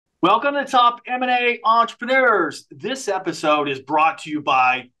Welcome to Top M&A Entrepreneurs. This episode is brought to you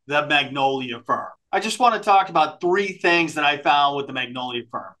by the Magnolia Firm. I just want to talk about three things that I found with the Magnolia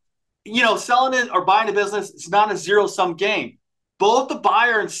Firm. Selling it or buying a business, it's not a zero-sum game. Both the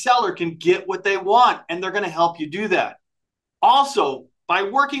buyer and seller can get what they want, and they're going to help you do that. Also, by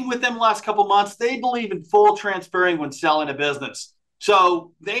working with them the last couple months, they believe in full transparency when selling a business.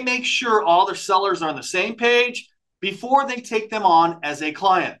 So they make sure all their sellers are on the same page before they take them on as a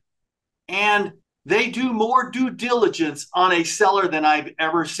client. And they do more due diligence on a seller than I've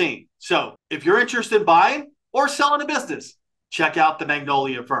ever seen. So if you're interested in buying or selling a business, check out the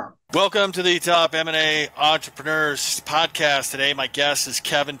Magnolia Firm. Welcome to the Top M&A Entrepreneurs podcast. Today, my guest is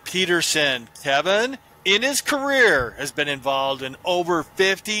Kevin Petersen. Kevin, in his career, has been involved in over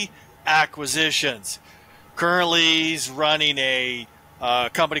 50 acquisitions. Currently, he's running a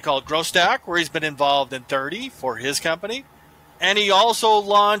company called Growth Stack, where he's been involved in 30 for his company. And he also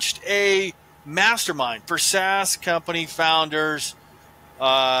launched a mastermind for SaaS company founders,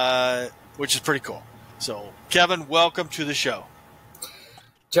 which is pretty cool. So, Kevin, welcome to the show.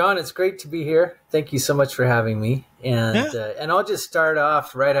 John, it's great to be here. Thank you so much for having me. And I'll just start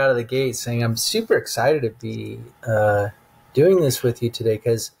off right out of the gate saying I'm super excited to be doing this with you today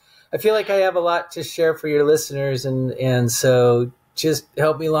because I feel like I have a lot to share for your listeners. And so just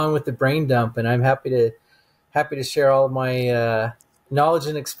help me along with the brain dump. And I'm happy to share all of my knowledge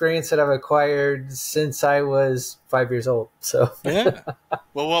and experience that I've acquired since I was 5 years old. So yeah.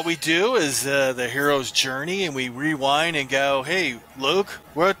 Well, what we do is the hero's journey, and we rewind and go, "Hey, Luke,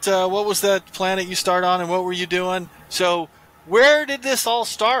 what was that planet you started on, and what were you doing?" So, where did this all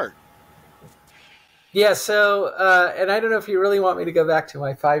start? Yeah. So, and I don't know if you really want me to go back to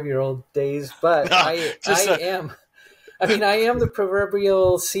my 5-year-old days, but I am. I mean, I am the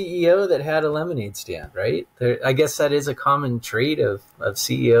proverbial CEO that had a lemonade stand, right? I guess that is a common trait of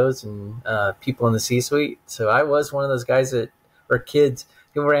CEOs and people in the C-suite. So I was one of those guys or kids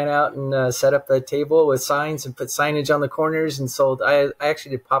who ran out and set up a table with signs and put signage on the corners and sold. I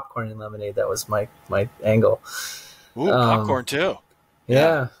actually did popcorn and lemonade. That was my angle. Ooh, popcorn too.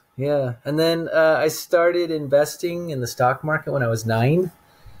 Yeah. And then I started investing in the stock market when I was 9.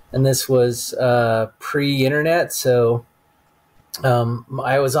 And this was pre-internet, so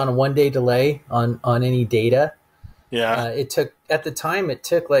I was on a 1-day delay on any data. Yeah. It took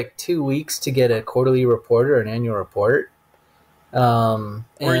like 2 weeks to get a quarterly report or an annual report. Were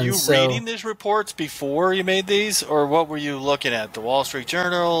you reading these reports before you made these, or what were you looking at? The Wall Street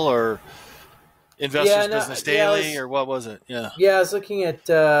Journal or Investors Business Daily, or what was it? Yeah. Yeah, I was looking at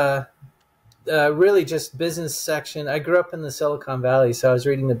really just business section. I grew up in the Silicon Valley, so I was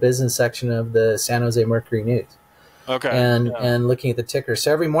reading the business section of the San Jose Mercury News. Okay. And looking at the tickers.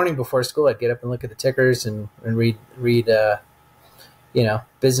 So every morning before school, I'd get up and look at the tickers and read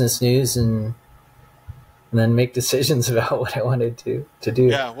business news and then make decisions about what I wanted to do.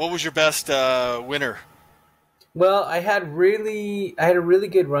 Yeah. What was your best winner? Well, I had a really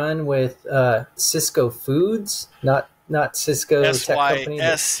good run with Cisco Foods, not Cisco Tech Company.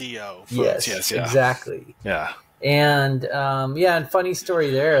 SYSCO. Yes, exactly. Yeah. And and funny story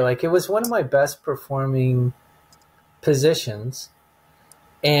there. Like, it was one of my best performing positions,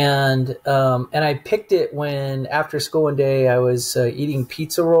 and I picked it when after school one day I was eating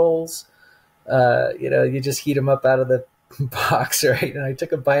pizza rolls. You just heat them up out of the box, right? And I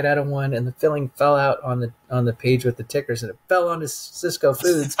took a bite out of one, and the filling fell out on the page with the tickers, and it fell onto Cisco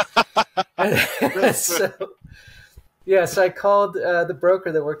Foods. So I called the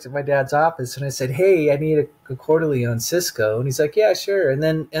broker that worked at my dad's office, and I said, "Hey, I need a quarterly on Cisco." And he's like, "Yeah, sure." And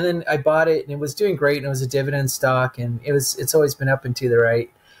then I bought it, and it was doing great, and it was a dividend stock, and it's always been up and to the right.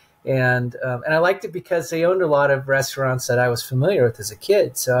 And I liked it because they owned a lot of restaurants that I was familiar with as a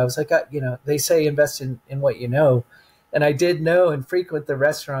kid. So I was like, they say invest in what you know, and I did know and frequent the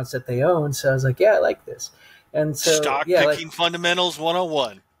restaurants that they own. So I was like, yeah, I like this. And so stock picking fundamentals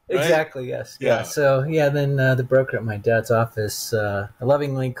 101. Right? Exactly. Yes. Yeah. So then the broker at my dad's office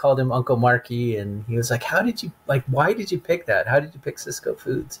lovingly called him Uncle Marky, and he was like, why did you pick that? How did you pick Cisco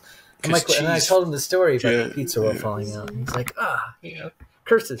Foods? I'm like, and I told him the story about the pizza roll falling out. And he's like,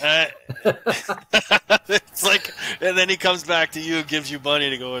 curses. It's like, and then he comes back to you and gives you money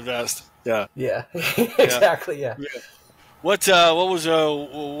to go invest. Yeah. Yeah. Exactly. Yeah. What was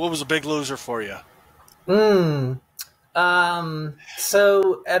a big loser for you?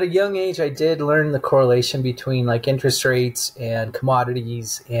 So at a young age, I did learn the correlation between like interest rates and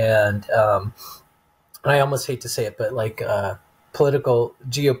commodities, and I almost hate to say it, but like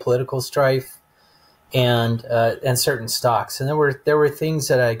geopolitical strife and certain stocks. And there were things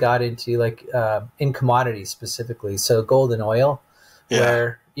that I got into, like in commodities specifically. So gold and oil,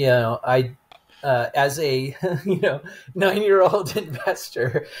 I as a 9-year-old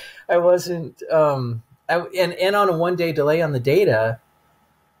investor, I wasn't and on a 1-day delay on the data,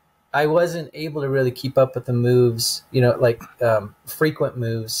 I wasn't able to really keep up with the moves, like frequent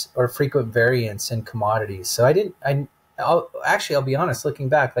moves or frequent variance in commodities. So I'll be honest, looking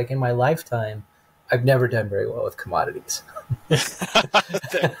back, like in my lifetime, I've never done very well with commodities.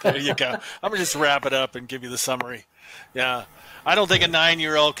 There you go. I'm going to just wrap it up and give you the summary. Yeah. I don't think a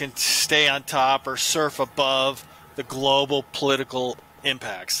 9-year-old can stay on top or surf above the global political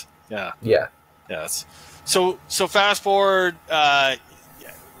impacts. Yeah. Yeah. Yes. So fast forward,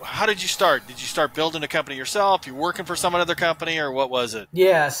 how did you start? Did you start building a company yourself? You working for some other company, or what was it?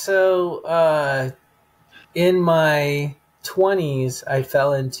 Yeah. So in my 20s, I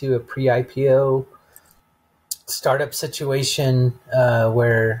fell into a pre-IPO startup situation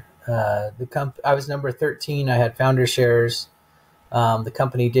where I was number 13. I had founder shares. The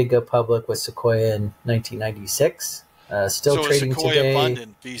company did go public with Sequoia in 1996. Still trading Sequoia today.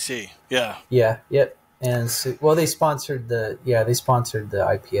 Funded VC. Yeah. Yeah. Yep. And so, they sponsored the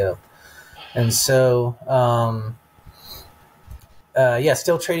IPO, and so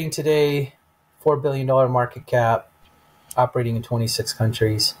still trading today. $4 billion market cap, operating in 26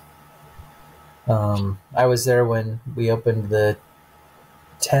 countries. I was there when we opened the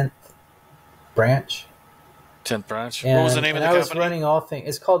 10th branch. 10th branch. And, what was the name of the company? I was running all things.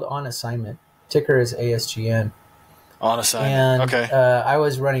 It's called On Assignment. Ticker is ASGN. On Assignment. And, okay. I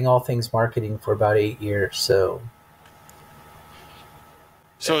was running all things marketing for about 8 years. So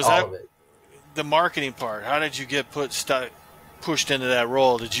is that the marketing part? How did you get pushed into that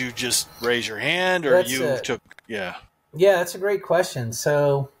role? Did you just raise your hand, or took? Yeah. Yeah, that's a great question.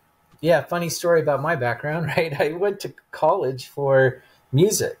 So, funny story about my background, right? I went to college for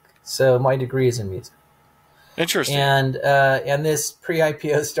music, so my degree is in music. Interesting. And this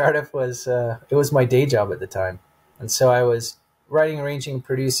pre-IPO startup was my day job at the time, and so I was writing, arranging,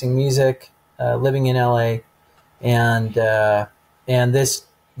 producing music, living in LA, and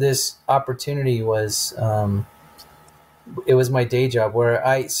this opportunity was it was my day job where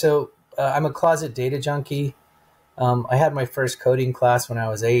I'm a closet data junkie. I had my first coding class when I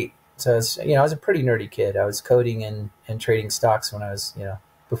was 8. So I was a pretty nerdy kid. I was coding and trading stocks when I was,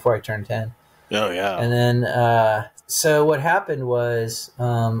 before I turned 10. Oh yeah. And then, so what happened was,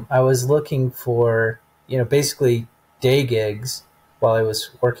 I was looking for, basically day gigs while I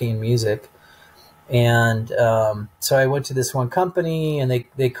was working in music. And, so I went to this one company, and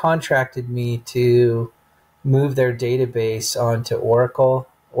they contracted me to move their database onto Oracle.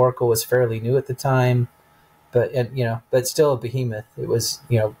 Oracle was fairly new at the time, but still a behemoth. It was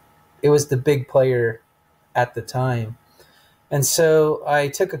the big player at the time. And so I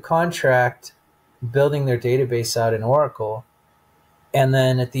took a contract building their database out in Oracle. And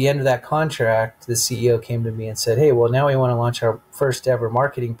then at the end of that contract, the CEO came to me and said, "Hey, well, now we want to launch our first ever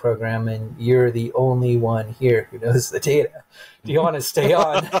marketing program, and you're the only one here who knows the data. Do you want to stay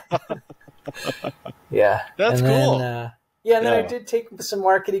on?" Yeah. That's cool. Then, then I did take some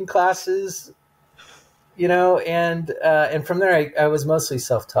marketing classes, and from there I was mostly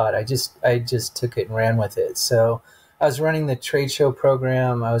self-taught. I just took it and ran with it. So I was running the trade show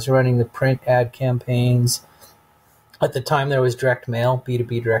program. I was running the print ad campaigns. At the time there was direct mail,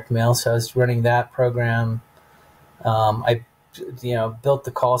 B2B direct mail. So I was running that program. I built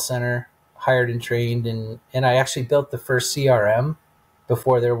the call center, hired and trained, and I actually built the first CRM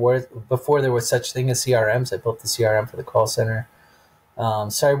before there was such thing as CRMs. I built the CRM for the call center.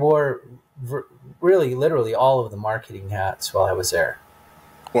 So I wore really literally all of the marketing hats while I was there.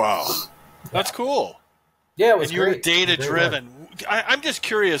 Wow. That's cool. Yeah, it was and you're great. Data driven. I'm just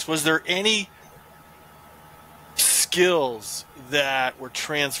curious, was there any skills that were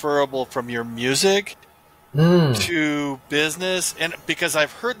transferable from your music to business? And because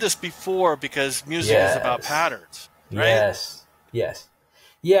I've heard this before, because music is about patterns, right? Yes.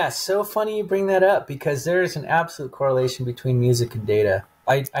 Yeah, so funny you bring that up, because there is an absolute correlation between music and data.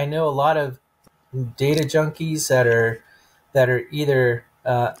 I know a lot of data junkies that are either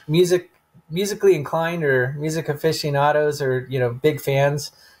musically inclined or music aficionados, or big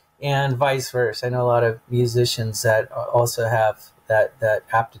fans, and vice versa. I know a lot of musicians that also have that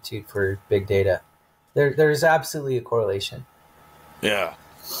aptitude for big data. There's absolutely a correlation. Yeah.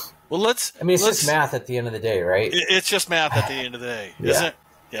 Well, it's just math at the end of the day, right? It's just math at the end of the day, isn't it?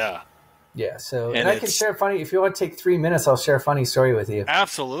 Yeah. Yeah. So, and I can share if you want to take 3 minutes, I'll share a funny story with you.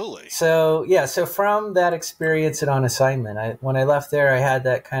 Absolutely. So from that experience at On Assignment, when I left there, I had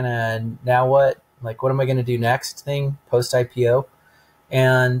that kind of, now what? Like, what am I going to do next thing post IPO?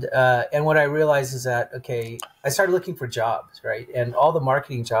 And what I realized is that, okay, I started looking for jobs, right? And all the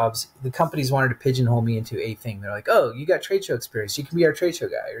marketing jobs, the companies wanted to pigeonhole me into a thing. They're like, oh, you got trade show experience. You can be our trade show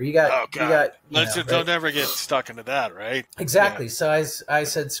guy. Or you got, Don't ever get stuck into that, right? Exactly. Yeah. So I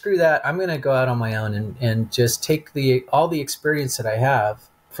said, screw that. I'm going to go out on my own and just take all the experience that I have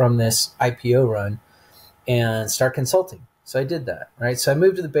from this IPO run and start consulting. So I did that, right? So I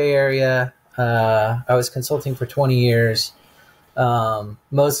moved to the Bay Area. I was consulting for 20 years.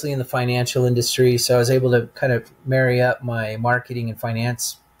 Mostly in the financial industry. So I was able to kind of marry up my marketing and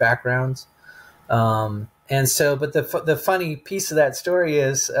finance backgrounds. But the funny piece of that story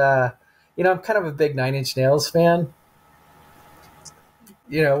is, I'm kind of a big Nine Inch Nails fan.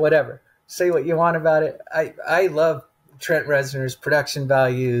 Whatever. Say what you want about it. I love Trent Reznor's production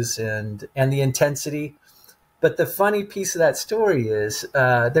values and the intensity. But the funny piece of that story is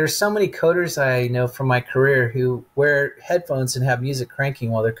there's so many coders I know from my career who wear headphones and have music cranking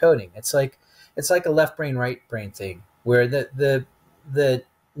while they're coding. It's like a left brain, right brain thing where the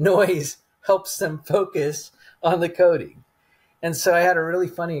noise helps them focus on the coding. And so I had a really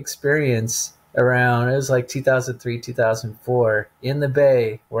funny experience it was like 2003, 2004 in the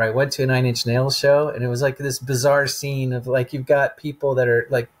Bay where I went to a Nine Inch Nails show, and it was like this bizarre scene of like, you've got people that are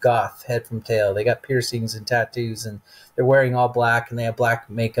like goth head from tail. They got piercings and tattoos and they're wearing all black and they have black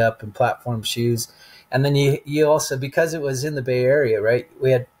makeup and platform shoes. And then you also, because it was in the Bay Area, right?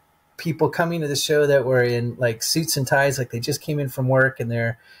 We had people coming to the show that were in like suits and ties, like they just came in from work, and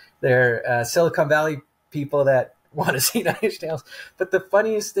they're Silicon Valley people that want to see Nine Inch Nails. But the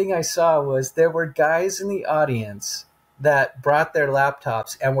funniest thing I saw was there were guys in the audience that brought their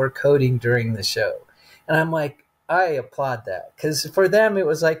laptops and were coding during the show. And I'm like, I applaud that, because for them it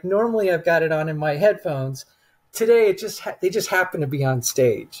was like, normally I've got it on in my headphones. Today they just happen to be on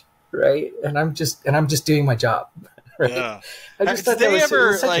stage, right? And I'm just doing my job, right? Yeah. I just thought it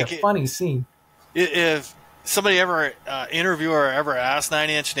was such a funny scene. If somebody ever interview or ever asked Nine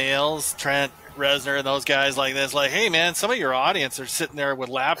Inch Nails, Trent Reznor and those guys like this, like, hey man, some of your audience are sitting there with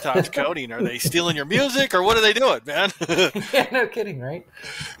laptops coding. Are they stealing your music or what are they doing, man? Yeah, no kidding, right?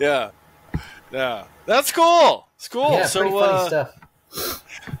 Yeah, that's cool. It's cool. Yeah, pretty funny stuff.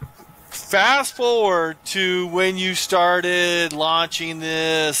 Fast forward to when you started launching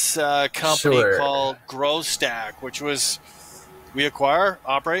this company called Growth Stack, which was we acquire,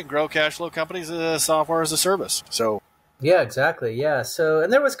 operate, and grow cash flow companies as software as a service. So. Yeah, exactly. Yeah. So,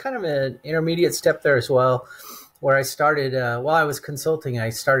 and there was kind of an intermediate step there as well, where I started, while I was consulting, I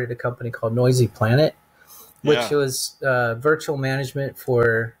started a company called Noisy Planet, which was virtual management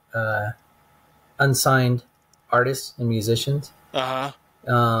for unsigned artists and musicians. Uh-huh.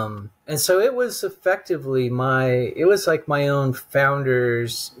 And so it was effectively it was like my own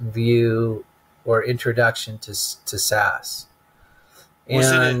founder's view or introduction to SaaS.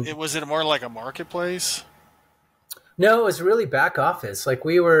 Was it more like a marketplace? No, it was really back office. Like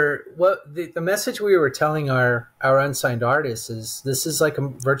the message we were telling our unsigned artists is this is like a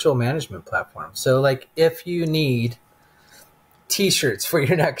virtual management platform. So like if you need t-shirts for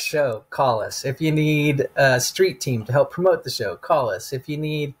your next show, call us. If you need a street team to help promote the show, call us. If you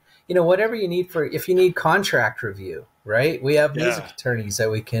need, whatever you need if you need contract review, right? We have music attorneys that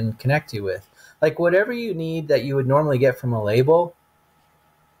we can connect you with. Like whatever you need that you would normally get from a label,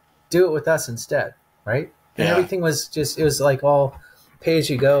 do it with us instead, right? And everything was it was like all pay as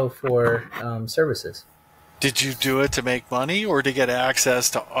you go for services. Did you do it to make money or to get access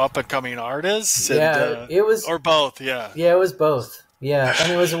to up and coming artists? It was, or both. Yeah. Yeah, it was both. Yeah.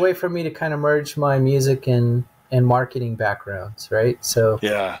 And it was a way for me to kind of merge my music and marketing backgrounds. Right. So,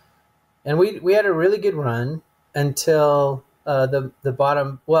 and we had a really good run until the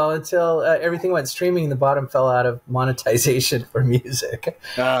bottom, until everything went streaming, the bottom fell out of monetization for music.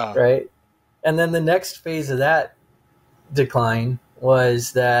 Right. And then the next phase of that decline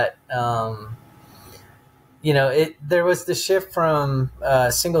was that, there was the shift from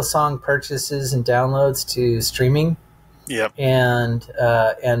single song purchases and downloads to streaming. Yep. And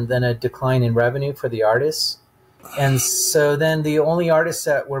then a decline in revenue for the artists. And so then the only artists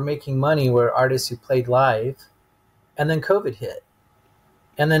that were making money were artists who played live. And then COVID hit.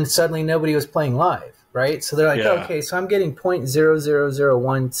 And then suddenly nobody was playing live. Right. So they're like, okay, so I'm getting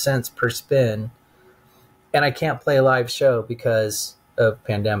 0.0001 cents per spin and I can't play a live show because of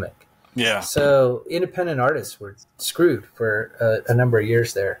pandemic. Yeah. So independent artists were screwed for a number of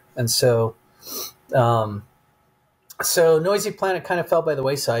years there. And so Noisy Planet kind of fell by the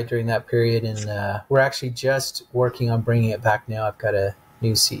wayside during that period. And we're actually just working on bringing it back now. I've got a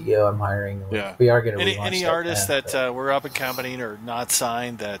new CEO I'm hiring. We are going to relaunch any artists that were up and coming or not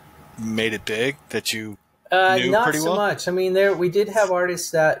signed that made it big that you Not so much. I mean, we did have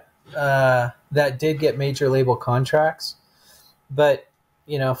artists that did get major label contracts, but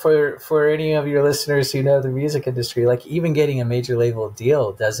for any of your listeners who know the music industry, like even getting a major label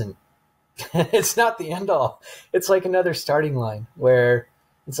deal doesn't. It's not the end all. It's like another starting line where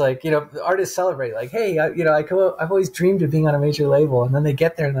it's like, the artists celebrate like, hey, I've always dreamed of being on a major label, and then they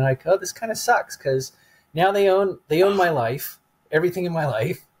get there and they're like, oh, this kind of sucks because now they own my life, everything in my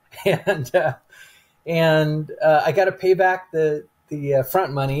life, and I got to pay back the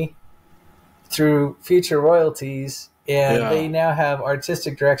front money through future royalties, and they now have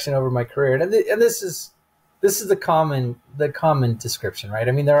artistic direction over my career. And this is the common description, right?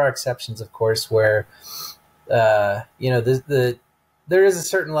 I mean, there are exceptions, of course, where there is a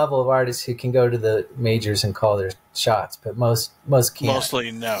certain level of artists who can go to the majors and call their shots, but most can't.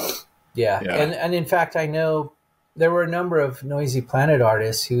 Mostly no. Yeah. And in fact, I know there were a number of Noisy Planet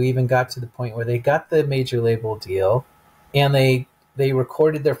artists who even got to the point where they got the major label deal, and they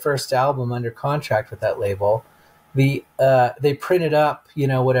recorded their first album under contract with that label. They printed up,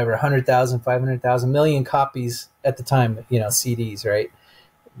 100,000, 500,000, million copies at the time, CDs, right?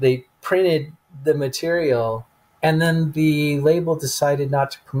 They printed the material, and then the label decided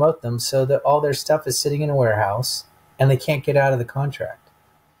not to promote them, so that all their stuff is sitting in a warehouse, and they can't get out of the contract.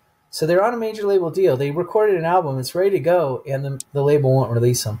 So they're on a major label deal. They recorded an album, it's ready to go, and the label won't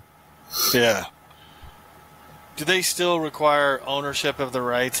release them. Yeah. Do they still require ownership of the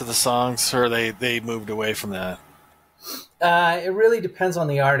rights of the songs, or they moved away from that? It really depends on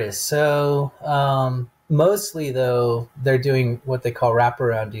the artist. So mostly, though, they're doing what they call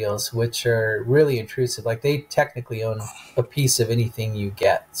wraparound deals, which are really intrusive. Like, they technically own a piece of anything you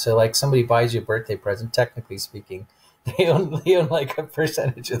get. So, like, somebody buys you a birthday present, technically speaking, they own like a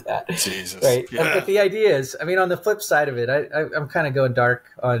percentage of that. Jesus. Right. Yeah. But the idea is, I mean, on the flip side of it, I'm kind of going dark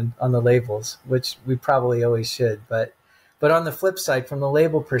on the labels, which we probably always should. But on the flip side, from the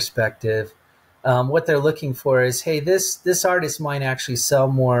label perspective, what they're looking for is, hey, this artist might actually sell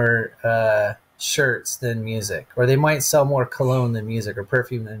more shirts than music, or they might sell more cologne than music, or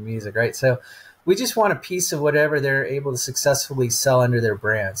perfume than music, right? So we just want a piece of whatever they're able to successfully sell under their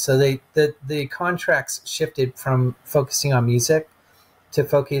brand. So the contracts shifted from focusing on music to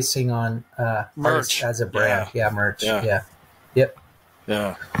focusing on merch as a brand. Yeah, merch. Yeah. Yep.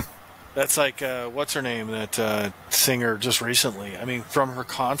 Yeah. That's like, what's her name, that singer just recently. I mean, from her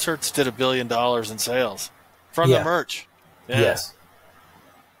concerts, did $1 billion in sales from the merch. Yeah. Yes.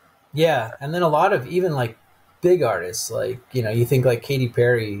 Yeah, and then a lot of even like big artists, like, you think like Katy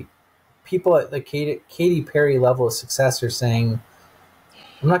Perry, people at the Katy Perry level of success are saying,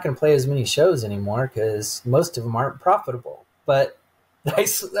 I'm not going to play as many shows anymore because most of them aren't profitable. But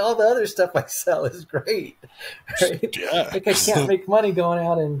all the other stuff I sell is great. Right? Yeah. Like, I can't make money going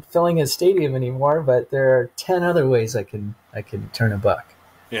out and filling a stadium anymore, but there are 10 other ways I can turn a buck.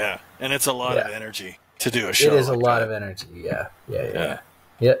 Yeah, and it's a lot of energy to do a show. It is a lot of energy. Yeah.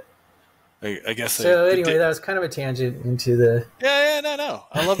 Yep. I guess. So anyway, that was kind of a tangent into the. Yeah, no.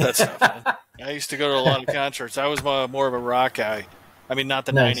 I love that stuff, man. I used to go to a lot of concerts. I was more of a rock guy. I mean, not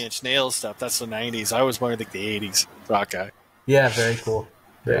the 9 Inch Nails stuff. That's the 90s. I was more like the 80s rock guy. Yeah, very cool.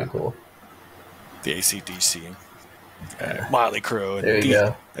 Very cool. The AC/DC, Motley Crue. And there you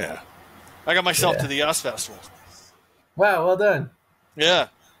go. Yeah. I got myself to the US Festival. Wow, well done. Yeah.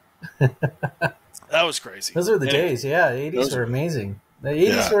 That was crazy. Those were the days. Yeah, the 80s were amazing. The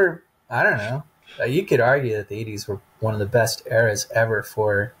 80s were, I don't know. You could argue that the 80s were one of the best eras ever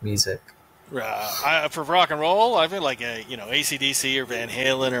for music. For rock and roll, I feel like AC/DC or Van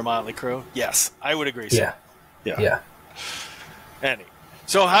Halen or Motley Crue. Yes, I would agree. So. Yeah. Anyway,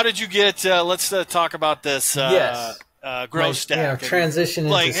 so how did you get? Let's talk about this. Growth stack. Transition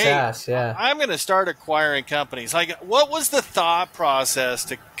into SaaS. Yeah, I'm going to start acquiring companies. Like, what was the thought process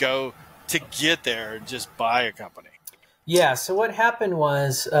to get there and just buy a company? Yeah. So what happened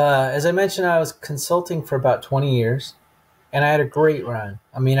was, as I mentioned, I was consulting for about 20 years. And I had a great run.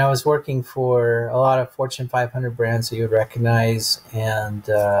 I mean, I was working for a lot of Fortune 500 brands that you would recognize, and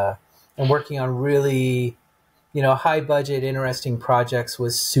working on really, high budget, interesting projects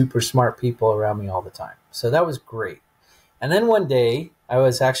with super smart people around me all the time. So that was great. And then one day, I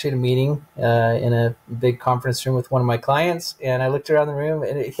was actually at a meeting in a big conference room with one of my clients, and I looked around the room,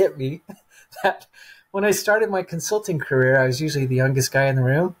 and it hit me that when I started my consulting career, I was usually the youngest guy in the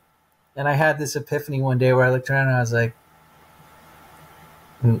room. And I had this epiphany one day where I looked around and I was like,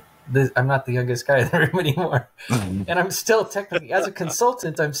 I'm not the youngest guy in the room anymore. And I'm still technically, as a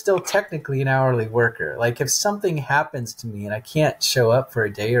consultant, I'm still technically an hourly worker. Like, if something happens to me and I can't show up for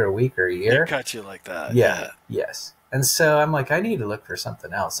a day or a week or a year. They cut you like that. Yeah. Yes. And so I'm like, I need to look for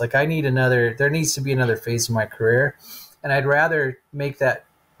something else. Like there needs to be another phase of my career. And I'd rather make that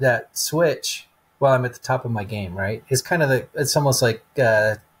switch while I'm at the top of my game, right? It's almost like,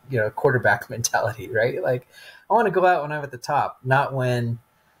 quarterback mentality, right? Like I want to go out when I'm at the top, not when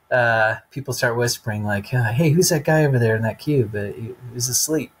people start whispering like, hey, who's that guy over there in that cube? He was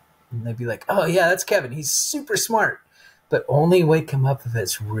asleep. And they'd be like, oh yeah, that's Kevin. He's super smart, but only wake him up if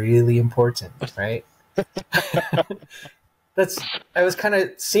it's really important, right? I was kind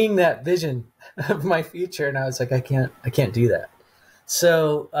of seeing that vision of my future, and I was like, I can't do that.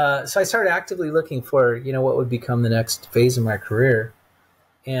 So I started actively looking for, what would become the next phase of my career.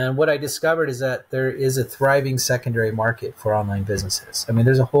 And what I discovered is that there is a thriving secondary market for online businesses. I mean,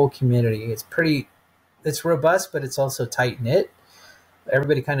 there's a whole community. It's robust, but it's also tight knit.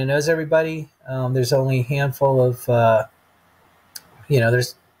 Everybody kind of knows everybody. There's only a handful of,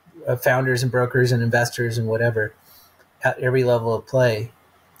 there's founders and brokers and investors and whatever at every level of play.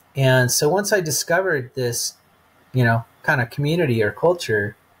 And so once I discovered this, kind of community or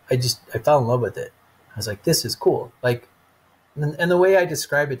culture, I fell in love with it. I was like, this is cool. Like, and the way I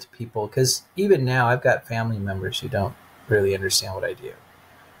describe it to people, because even now I've got family members who don't really understand what I do.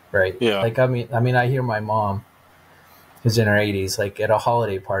 Right. Yeah. Like, I mean, I hear my mom, who's in her 80s, like at a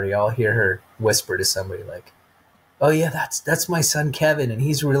holiday party, I'll hear her whisper to somebody like, oh yeah, that's my son, Kevin. And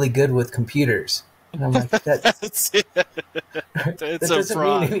he's really good with computers. And I'm like, that doesn't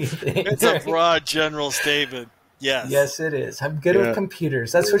mean anything. It's right? A broad general statement. Yes. Yes, it is. I'm good with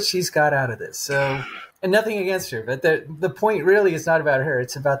computers. That's what she's got out of this. So, and nothing against her, but the point really is not about her.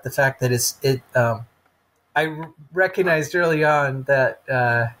 It's about the fact that I recognized early on that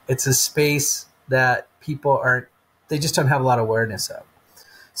it's a space that people they just don't have a lot of awareness of.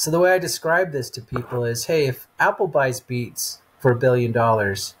 So the way I describe this to people is, hey, if Apple buys Beats for $1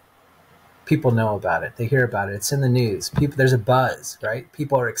 billion, people know about it. They hear about it. It's in the news. There's a buzz, right?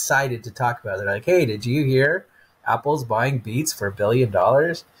 People are excited to talk about it. They're like, hey, did you hear Apple's buying Beats for $1 billion?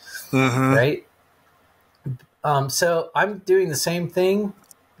 Mm-hmm. Right? So I'm doing the same thing,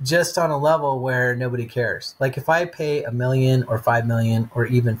 just on a level where nobody cares. Like if I pay $1 million or $5 million or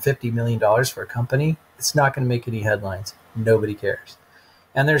even $50 million for a company, it's not going to make any headlines. Nobody cares.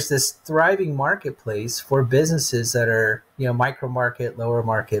 And there's this thriving marketplace for businesses that are, micro market, lower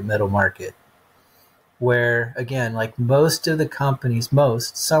market, middle market, where again, like most of the companies,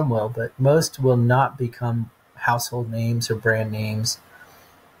 some will, but most will not become household names or brand names.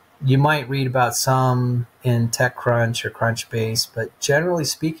 You might read about some in TechCrunch or Crunchbase, but generally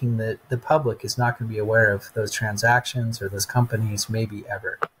speaking, the public is not going to be aware of those transactions or those companies, maybe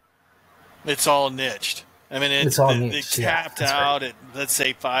ever. It's all niched. I mean, it's all niched. They tapped out at, let's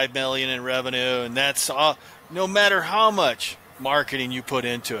say, $5 million in revenue, and that's all. No matter how much marketing you put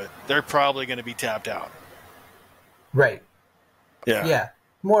into it, they're probably going to be tapped out. Right. Yeah. Yeah,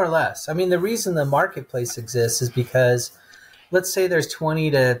 more or less. I mean, the reason the marketplace exists is because, let's say there's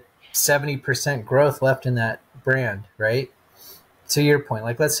 20 to 70% growth left in that brand, right? To your point,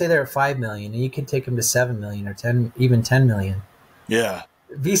 like let's say they're at 5 million and you can take them to 7 million or 10, even 10 million. Yeah.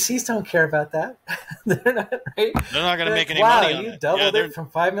 VCs don't care about that. They're not, right? They're not going to make any money on it. You doubled it from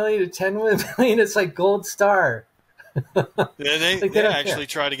 5 million to 10 million. It's like gold star. They actually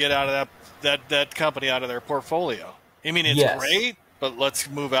try to get out of that company out of their portfolio. I mean, it's great, but let's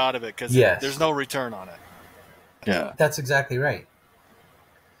move out of it because there's no return on it. Yeah. That's exactly right.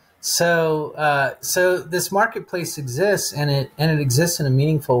 So this marketplace exists, and it exists in a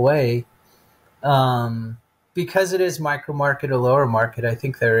meaningful way, because it is micro market or lower market. I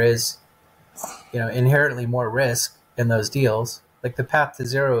think there is, inherently more risk in those deals. Like the path to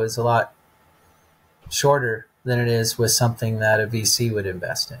zero is a lot shorter than it is with something that a VC would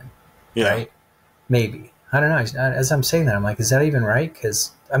invest in, right? Maybe. I don't know. As I'm saying that, I'm like, is that even right?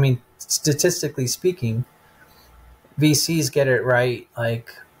 Because I mean, statistically speaking, VCs get it right,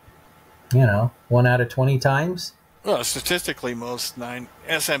 like, 1 out of 20 times. Well, statistically, most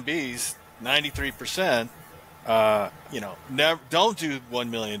SMBs, 93%, don't do $1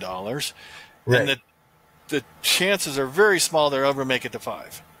 million. Right. And the chances are very small they'll ever make it to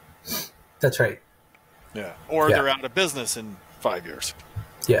 5. That's right. Yeah. Or they're out of business in 5 years.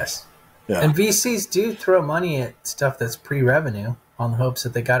 Yes. Yeah. And VCs do throw money at stuff that's pre-revenue on the hopes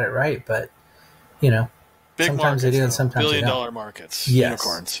that they got it right, but Big sometimes markets, they do and sometimes $1 billion they don't. markets, yes.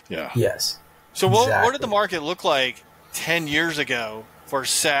 unicorns. Yeah. Yes. So what did the market look like 10 years ago for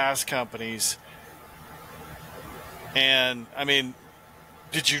SaaS companies? And I mean,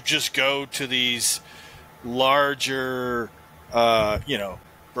 did you just go to these larger,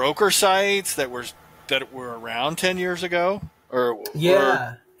 broker sites that were around 10 years ago? Or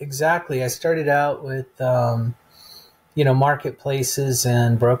exactly. I started out with marketplaces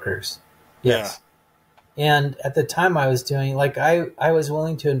and brokers. Yes. Yeah. And at the time I was doing, like, I was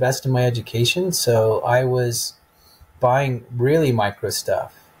willing to invest in my education. So I was buying really micro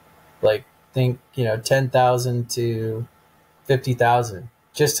stuff, like think, 10,000 to 50,000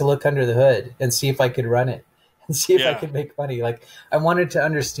 just to look under the hood and see if I could run it and see if I could make money. Like, I wanted to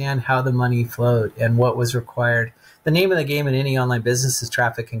understand how the money flowed and what was required. The name of the game in any online business is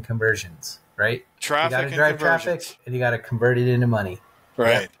traffic and conversions, right? Traffic, you got to drive traffic and you got to convert it into money.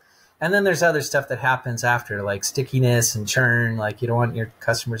 Right. Yeah. And then there's other stuff that happens after, like stickiness and churn. Like, you don't want your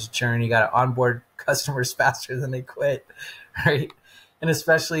customers to churn. You got to onboard customers faster than they quit, right? And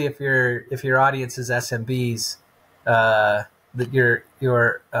especially if your audience is SMBs, that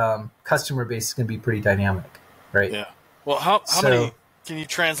your customer base is going to be pretty dynamic, right? Yeah. Well, how many? Can you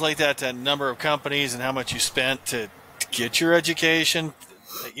translate that to number of companies and how much you spent to get your education?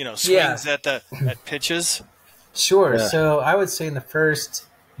 Swings at pitches. Sure. Yeah. So I would say in the first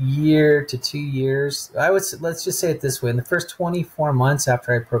year to 2 years, let's just say it this way: in the first 24 months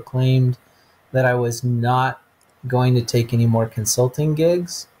after I proclaimed that I was not going to take any more consulting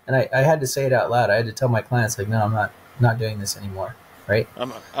gigs, and I had to say it out loud. I had to tell my clients, like, no, I'm not doing this anymore. Right.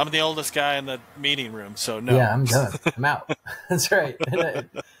 I'm the oldest guy in the meeting room, so no. Yeah, I'm done. I'm out. That's right. And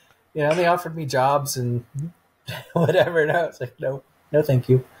they offered me jobs and whatever, and I was like, no, thank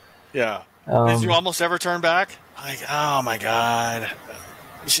you. Yeah. Did you almost ever turn back? Like, oh my God,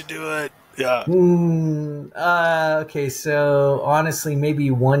 you should do it. Yeah. Okay, so honestly,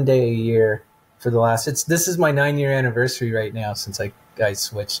 maybe one day a year for the last. This is my 9-year anniversary right now since I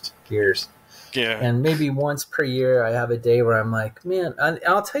switched gears. Yeah. And maybe once per year I have a day where I'm like, man,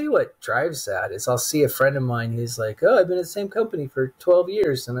 I'll tell you what drives that is I'll see a friend of mine who's like, oh, I've been at the same company for 12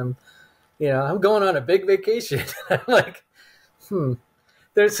 years and I'm going on a big vacation. I'm like, so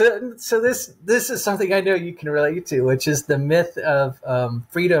this is something I know you can relate to, which is the myth of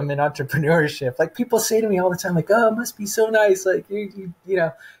freedom and entrepreneurship. Like, people say to me all the time, like, oh, it must be so nice. Like, you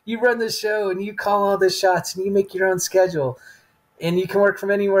run the show and you call all the shots and you make your own schedule. And you can work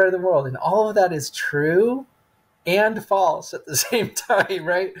from anywhere in the world. And all of that is true and false at the same time,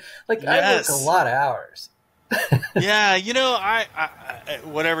 right? Like, yes. I work a lot of hours. Yeah, I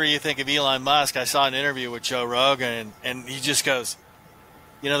whatever you think of Elon Musk, I saw an interview with Joe Rogan, and he just goes,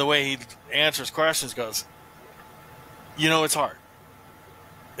 the way he answers questions goes, it's hard.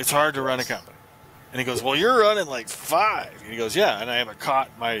 It's hard to run a company. And he goes, well, you're running like 5. And he goes, yeah, and I have a cot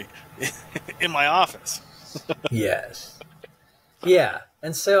in my office. Yes. Yeah,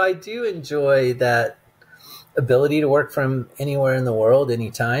 and so I do enjoy that ability to work from anywhere in the world,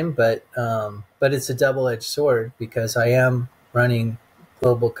 anytime. But it's a double-edged sword because I am running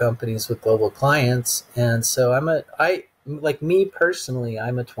global companies with global clients, and so like me personally,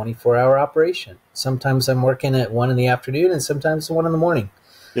 I'm a 24-hour operation. Sometimes I'm working at 1 in the afternoon, and sometimes 1 in the morning.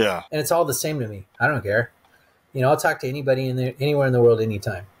 Yeah, and it's all the same to me. I don't care. I'll talk to anybody anywhere in the world,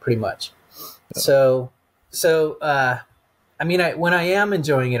 anytime, pretty much. Yeah. So. When I am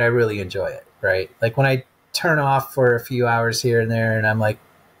enjoying it, I really enjoy it, right? Like, when I turn off for a few hours here and there and I'm like,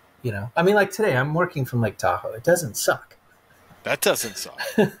 like today, I'm working from Lake Tahoe. It doesn't suck. That doesn't suck.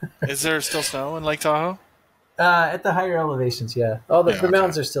 Is there still snow in Lake Tahoe? At the higher elevations, yeah. The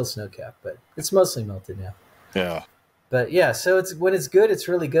mountains are still snow-capped, but it's mostly melted now. Yeah. But yeah, so when it's good, it's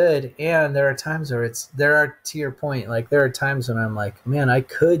really good. And there are times where to your point, like, there are times when I'm like, man, I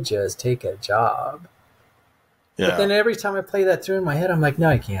could just take a job. Yeah. But then every time I play that through in my head, I'm like, no,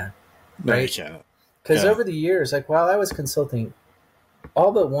 I can't. No, right? You can't. Because over the years, like, while I was consulting,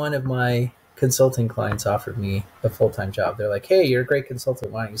 all but one of my consulting clients offered me a full-time job. They're like, hey, you're a great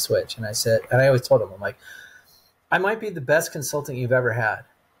consultant. Why don't you switch? And I always told them, I'm like, I might be the best consultant you've ever had.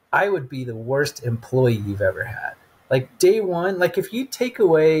 I would be the worst employee you've ever had. Like, day one, like, if you take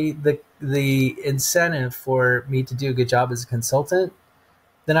away the incentive for me to do a good job as a consultant,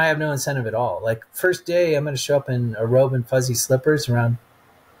 then I have no incentive at all. Like, first day, I'm going to show up in a robe and fuzzy slippers around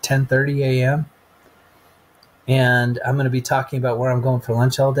 10:30 a.m. And I'm going to be talking about where I'm going for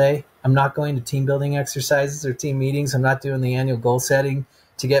lunch all day. I'm not going to team building exercises or team meetings. I'm not doing the annual goal setting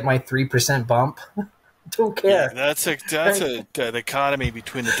to get my 3% bump. Don't care. Yeah, that's a dichotomy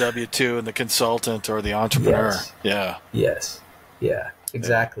between the W-2 and the consultant or the entrepreneur. Yes. Yeah. Yes. Yeah,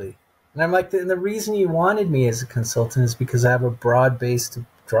 exactly. Yeah. And I'm like, and the reason you wanted me as a consultant is because I have a broad base to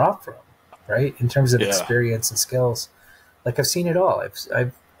draw from, right? In terms of experience and skills. Like, I've seen it all.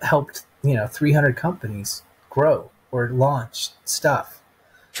 I've helped, 300 companies grow or launch stuff.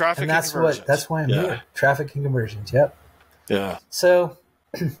 Traffic and that's why I'm here. Traffic and conversions. Yep. Yeah. So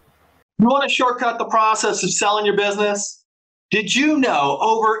you want to shortcut the process of selling your business? Did you know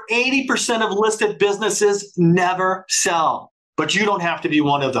over 80% of listed businesses never sell? But you don't have to be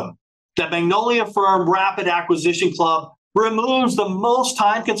one of them. The Magnolia Firm Rapid Acquisition Club removes the most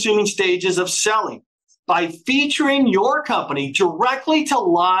time-consuming stages of selling by featuring your company directly to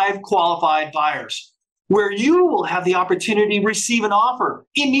live qualified buyers, where you will have the opportunity to receive an offer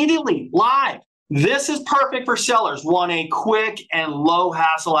immediately, live. This is perfect for sellers who want a quick and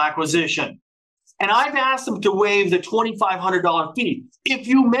low-hassle acquisition. And I've asked them to waive the $2,500 fee if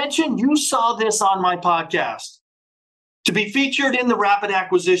you mention you saw this on my podcast. To be featured in the Rapid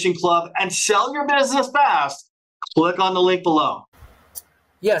Acquisition Club and sell your business fast, click on the link below.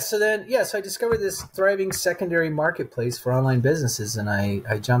 Yeah, so I discovered this thriving secondary marketplace for online businesses, and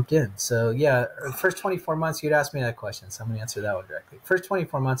I jumped in. So yeah, the first 24 months, you'd ask me that question, so I'm going to answer that one directly. First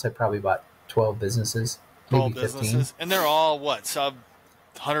 24 months, I probably bought 12 businesses, maybe 15. And they're all what, sub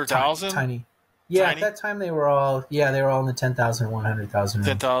 100,000? Tiny. Yeah, tiny? At that time they were all in the 10,000, 100,000.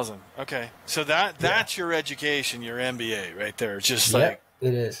 10,000. Okay, so that's your education, your MBA right there. It's just like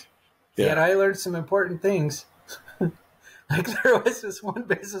it is. Yeah, and I learned some important things. Like there was this one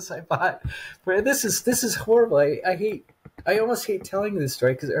business I bought, but this is horrible. I almost hate telling this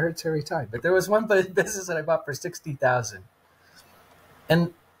story because it hurts every time. But there was one business that I bought for $60,000,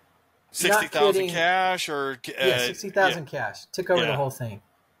 and 60,000 cash or 60,000 cash. Took over the whole thing,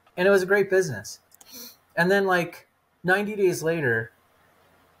 and it was a great business. And then like 90 days later,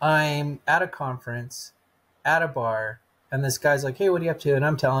 I'm at a conference, at a bar, and this guy's like, "Hey, what are you up to?" And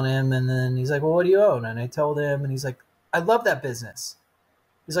I'm telling him, and then he's like, "Well, what do you own?" And I told him, and he's like, "I love that business."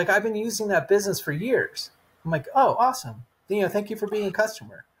 He's like, "I've been using that business for years." I'm like, "Oh, awesome. Thank you for being a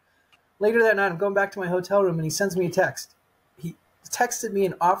customer." Later that night, I'm going back to my hotel room, and he sends me a text. He texted me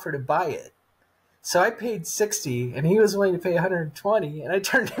an offer to buy it. So I paid $60, and he was willing to pay $120, and I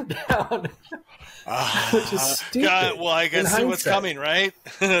turned him down, which is stupid. God, well, I guess see what's coming, right?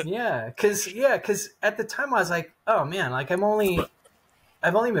 Yeah, because at the time I was like, oh man, like I've only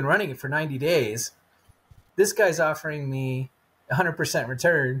been running it for 90 days. This guy's offering me 100%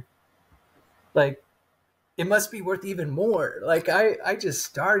 return. Like, it must be worth even more. Like I just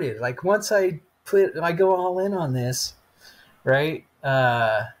started. Like once I go all in on this, right?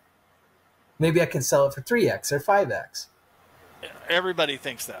 Maybe I can sell it for 3x or 5x. Everybody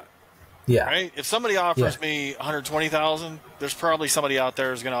thinks that. Yeah. Right? If somebody offers me $120,000, there's probably somebody out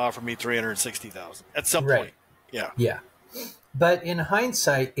there who's going to offer me $360,000 at some point. Yeah. Yeah. But in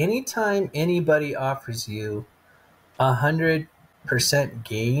hindsight, anytime anybody offers you 100%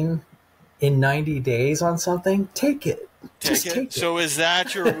 gain in 90 days on something, take it. Just take it. So is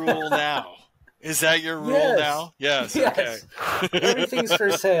that your rule now? Is that your rule now? Yes. Okay. Everything's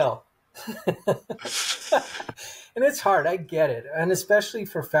for sale. And it's hard. I get it. And especially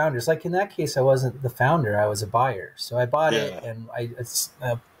for founders. Like in that case, I wasn't the founder. I was a buyer. So I bought it and I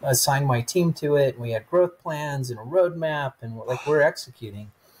assigned my team to it. And we had growth plans and a roadmap and like we're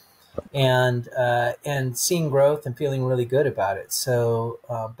executing and seeing growth and feeling really good about it. So,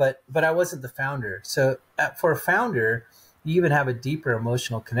 but I wasn't the founder. So for a founder, you even have a deeper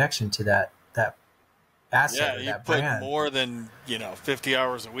emotional connection to that asset or that brand. Yeah, you put more than 50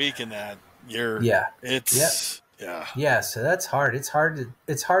 hours a week in that. So that's hard. It's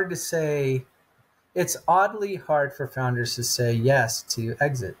hard to say. It's oddly hard for founders to say yes to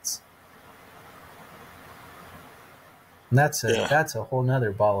exits. And that's a whole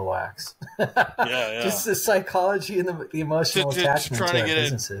nother ball of wax. Just the psychology and the emotional attachment trying to get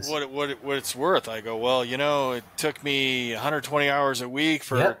businesses. What it's worth. I go, well, it took me 120 hours a week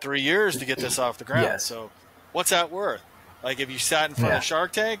for 3 years to get this off the ground. Yes. So what's that worth? Like if you sat in front of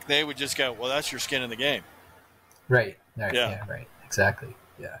Shark Tank, they would just go, well, that's your skin in the game. Right. Right. Exactly.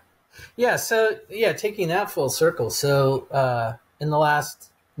 Yeah. So taking that full circle. So in the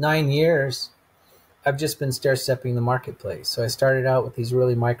last 9 years, I've just been stair-stepping the marketplace. So I started out with these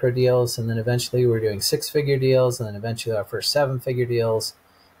really micro deals, and then eventually we're doing 6-figure deals, and then eventually our first 7-figure deals,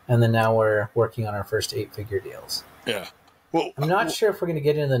 and then now we're working on our first 8-figure deals. Yeah. Well, I'm not sure if we're going to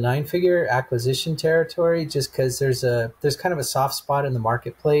get into the 9-figure acquisition territory, just because there's kind of a soft spot in the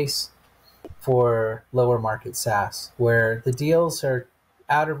marketplace for lower market SaaS, where the deals are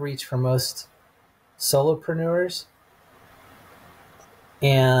out of reach for most solopreneurs,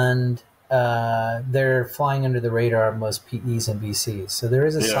 and they're flying under the radar of most PEs and VCs. So there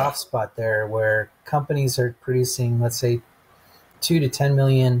is a soft spot there where companies are producing, let's say, 2 to 10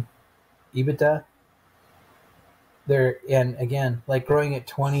 million EBITDA. And again, like growing at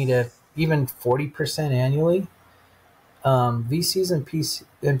 20 to even 40% annually. VCs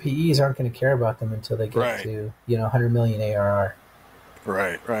and PEs aren't going to care about them until they get to 100 million ARR.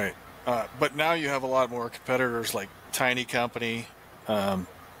 Right. But now you have a lot more competitors like Tiny Company,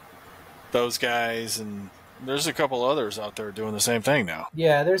 those guys, and there's a couple others out there doing the same thing now.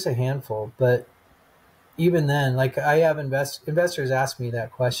 Yeah, there's a handful, but even then, like I have investors ask me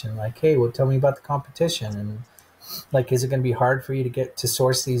that question, like, "Hey, well, tell me about the competition, and like, is it going to be hard for you to get to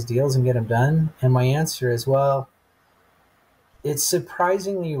source these deals and get them done?" And my answer is, well, it's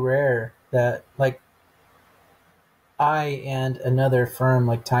surprisingly rare that like I and another firm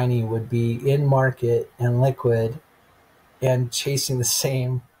like Tiny would be in market and liquid and chasing the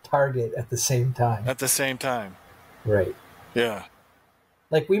same target at the same time. At the same time. Right. Yeah.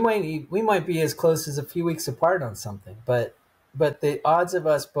 Like we might be as close as a few weeks apart on something, but the odds of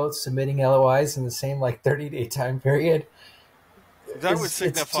us both submitting LOIs in the same like 30-day time period, that would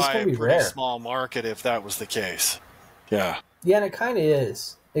signify a pretty rare. Small market if that was the case. Yeah. Yeah, and it kind of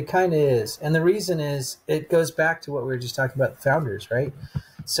is. It kind of is. And the reason is it goes back to what we were just talking about, the founders, right?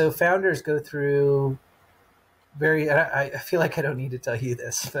 So founders go through I feel like I don't need to tell you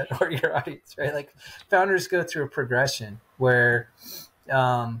this, but or your audience, right? Like founders go through a progression where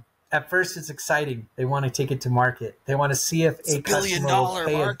at first it's exciting. They want to take it to market. They want to see if a customer will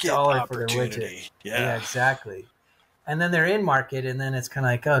pay $1 for their widget. Yeah, exactly. And then they're in market, and then it's kind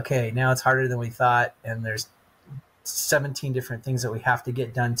of like, okay, now it's harder than we thought, and there's 17 different things that we have to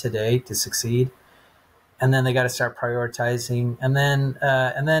get done today to succeed. And then they got to start prioritizing. And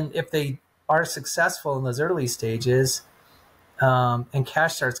then if they are successful in those early stages, and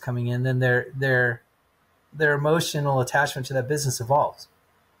cash starts coming in, then their emotional attachment to that business evolves.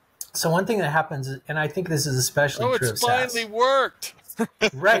 So one thing that happens, and I think this is especially true of SaaS. Oh, it's finally worked.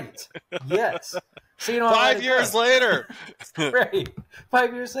 Right. Yes. So 5 years later. Right.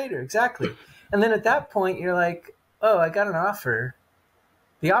 5 years later, exactly. And then at that point, you're like, oh, I got an offer.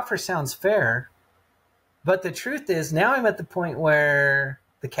 The offer sounds fair. But the truth is, now I'm at the point where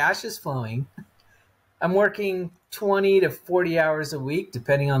the cash is flowing. I'm working 20 to 40 hours a week,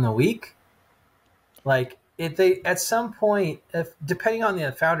 depending on the week. Like, at some point, depending on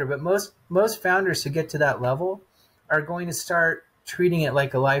the founder, but most founders who get to that level are going to start treating it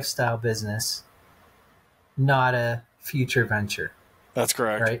like a lifestyle business, not a future venture. That's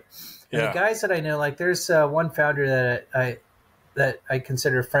correct. Right? And the guys that I know, like there's one founder that I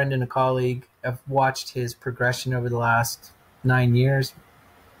consider a friend and a colleague. I've watched his progression over the last 9 years.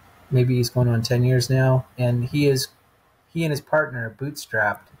 Maybe he's going on 10 years now. And he and his partner are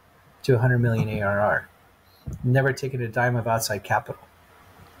bootstrapped to 100 million ARR. Never taken a dime of outside capital.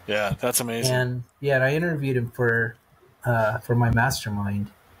 Yeah, that's amazing. And and I interviewed him for my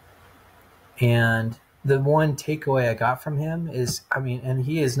mastermind. And the one takeaway I got from him is, and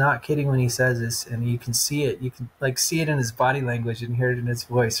he is not kidding when he says this, and you can see it. You can like see it in his body language and hear it in his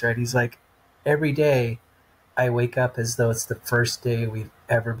voice, right? He's like, every day I wake up as though it's the first day we've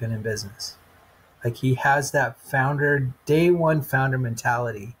ever been in business. Like he has that day one founder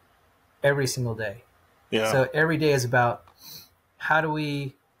mentality every single day. Yeah. So every day is about how do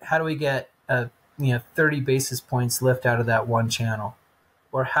we get 30 basis points lift out of that one channel.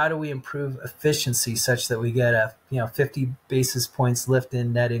 Or how do we improve efficiency such that we get a 50 basis points lift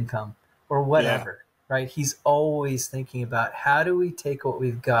in net income or whatever, right? He's always thinking about how do we take what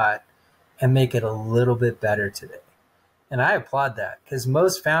we've got and make it a little bit better today. And I applaud that because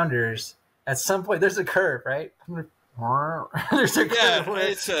most founders, at some point, there's a curve, right? There's a curve.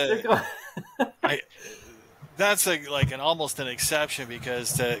 That's almost an exception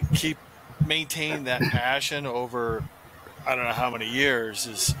because to keep maintain that passion over I don't know how many years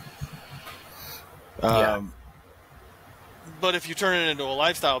is but if you turn it into a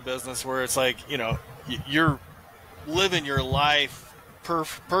lifestyle business where it's like you're living your life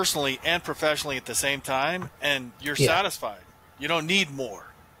personally and professionally at the same time and you're satisfied, you don't need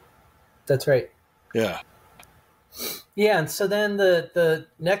more. That's right. Yeah, and so then the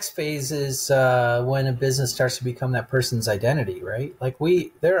next phase is when a business starts to become that person's identity, right? Like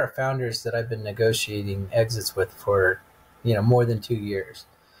there are founders that I've been negotiating exits with for more than 2 years.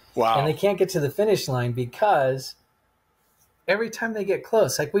 Wow. And they can't get to the finish line because every time they get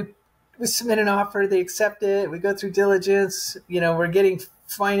close, like we submit an offer, they accept it, we go through diligence, we're getting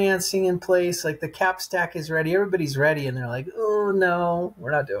financing in place, like the cap stack is ready, everybody's ready, and they're like, oh no,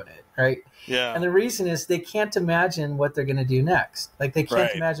 we're not doing it, right? Yeah. And the reason is they can't imagine what they're going to do next. Like they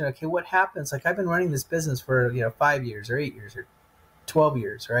can't imagine, okay, what happens? Like I've been running this business for 5 years or 8 years or 12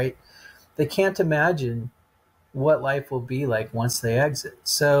 years, right? They can't imagine what life will be like once they exit.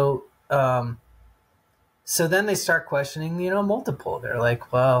 So then they start questioning, multiple. They're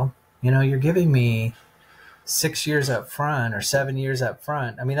like, well, you're giving me 6 years up front or 7 years up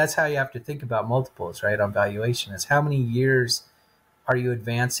front. I mean, that's how you have to think about multiples, right? On valuation is how many years are you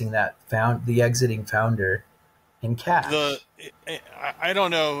advancing the exiting founder in cash. I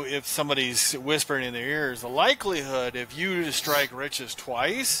don't know if somebody's whispering in their ears. The likelihood if you to strike riches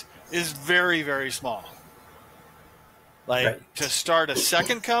twice is very, very small. Like Right. to start a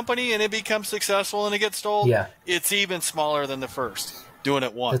second company and it becomes successful and it gets sold, Yeah. it's even smaller than the first. Doing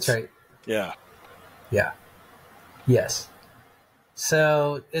it once. That's right. Yeah. Yeah. Yes.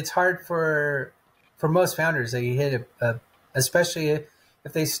 So it's hard for most founders. They hit especially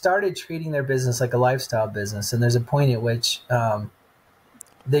if they started treating their business like a lifestyle business, and there's a point at which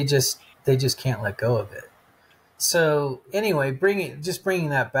they just can't let go of it. So anyway, bringing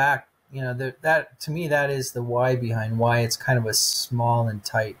that back, that to me, that is the why behind why it's kind of a small and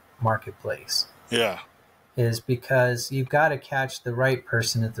tight marketplace. Yeah. Is because you've got to catch the right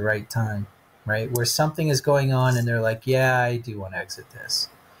person at the right time, right? Where something is going on and they're like, yeah, I do want to exit this.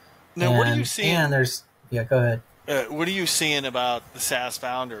 Now, what are you seeing? And go ahead. What are you seeing about the SaaS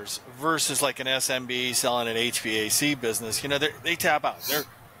founders versus like an SMB selling an HVAC business? They tap out. They're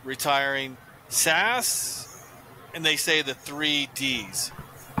retiring. SaaS, and they say the 3 Ds.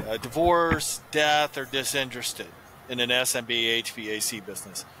 Divorce, death, or disinterested in an SMB HVAC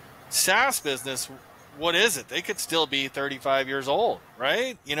business. SaaS business, what is it? They could still be 35 years old,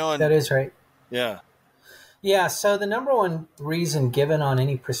 right? That is right. Yeah. Yeah, so the number one reason given on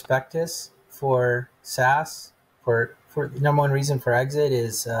any prospectus for SaaS, for the number one reason for exit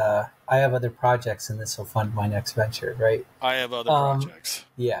is I have other projects and this will fund my next venture, right? I have other projects.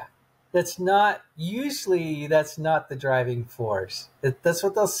 Yeah. That's not the driving force. That's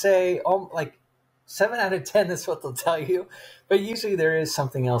what they'll say. Like 7 out of 10, that's what they'll tell you. But usually there is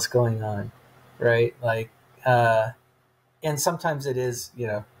something else going on, right? Like, and sometimes it is,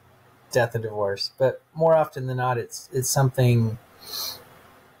 death and divorce. But more often than not, it's something.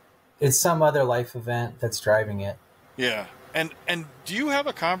 It's some other life event that's driving it. Yeah, and do you have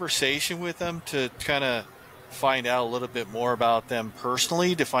a conversation with them to kind of find out a little bit more about them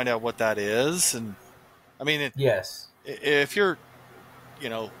personally, to find out what that is? And I mean, yes, if you're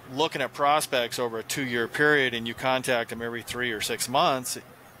looking at prospects over a 2-year period and you contact them every 3 or 6 months,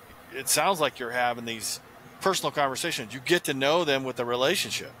 it sounds like you're having these personal conversations. You get to know them with a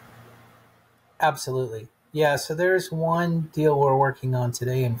relationship. Absolutely. Yeah, so there's one deal we're working on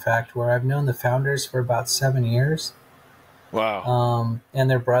today, in fact, where I've known the founders for about 7 years. Wow. And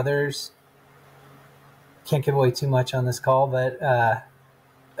their brothers. Can't give away too much on this call, but I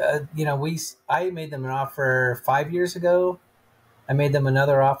made them an offer 5 years ago. I made them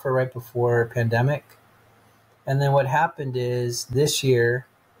another offer right before pandemic. And then what happened is this year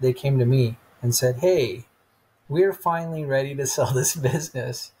they came to me and said, hey, we're finally ready to sell this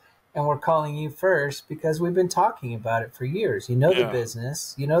business. And we're calling you first because we've been talking about it for years. You know the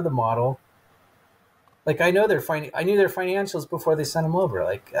business, you know the model. Like I knew their financials before they sent them over.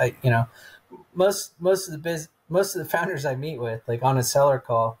 Like most of the founders I meet with, like on a seller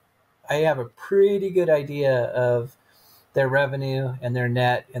call, I have a pretty good idea of their revenue and their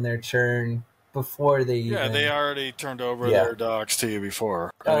net and their churn before they they already turned over their docs to you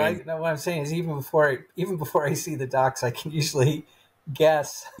before. What I'm saying is even before I see the docs, I can usually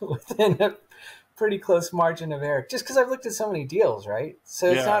guess within a pretty close margin of error, just because I've looked at so many deals, right?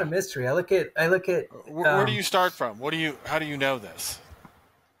 So it's not a mystery. I look at. Where do you start from? How do you know this?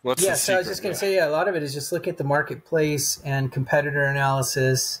 What's the secret? So I was just going to say, a lot of it is just look at the marketplace and competitor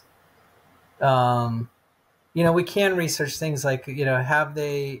analysis. We can research things like, have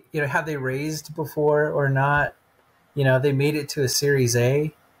they raised before or not? They made it to a Series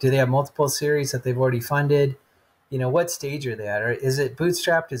A. Do they have multiple series that they've already funded? What stage are they at? Or is it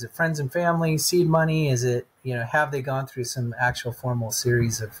bootstrapped? Is it friends and family, seed money? Is it, have they gone through some actual formal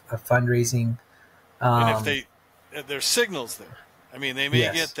series of fundraising? And if there's signals there. I mean, they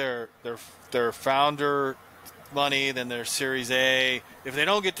may get their founder money, then their Series A. If they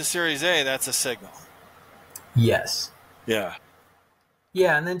don't get to Series A, that's a signal. Yes. Yeah.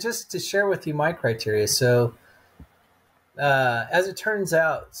 Yeah, and then just to share with you my criteria. So, as it turns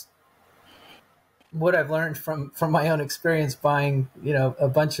out, what I've learned from my own experience buying, a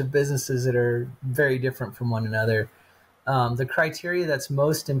bunch of businesses that are very different from one another, the criteria that's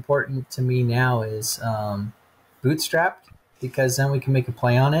most important to me now is bootstrapped, because then we can make a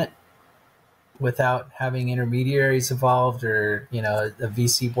play on it without having intermediaries involved or, a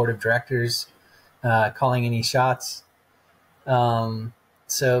VC board of directors calling any shots. So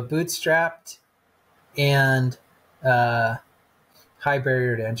bootstrapped and high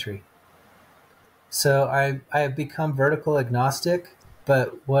barrier to entry. So I have become vertical agnostic,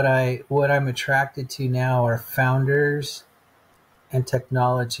 but what I'm attracted to now are founders and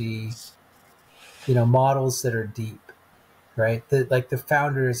technology, models that are deep, right? The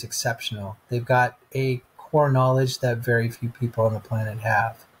founder is exceptional. They've got a core knowledge that very few people on the planet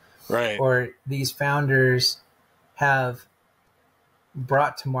have. Right. Or these founders have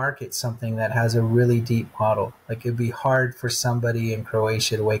brought to market something that has a really deep model. Like it'd be hard for somebody in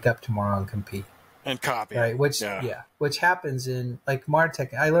Croatia to wake up tomorrow and compete. And copy. Right. Which happens in like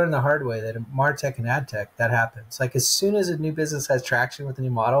MarTech. I learned the hard way that in MarTech and AdTech, that happens. Like as soon as a new business has traction with a new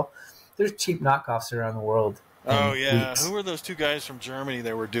model, there's cheap knockoffs around the world. Oh yeah. Weeks. Who were those two guys from Germany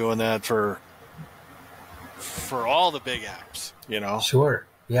that were doing that for all the big apps, you know? Sure.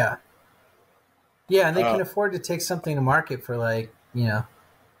 Yeah. Yeah, and they can afford to take something to market for like, you know,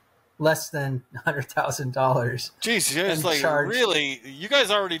 less than $100,000. Geez, it's like really, you guys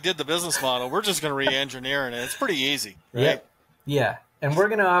already did the business model. We're just going to re-engineer it. It's pretty easy, right? Yep. Yeah, and we're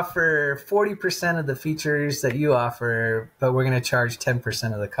going to offer 40% of the features that you offer, but we're going to charge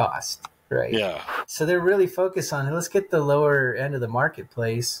 10% of the cost, right? Yeah. So they're really focused on, let's get the lower end of the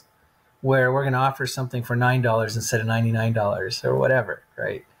marketplace where we're going to offer something for $9 instead of $99 or whatever,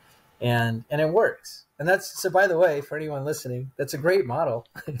 right? And it works. And that's, so by the way, for anyone listening, that's a great model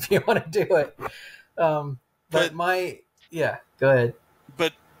if you want to do it. Go ahead.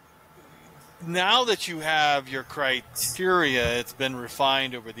 But now that you have your criteria, it's been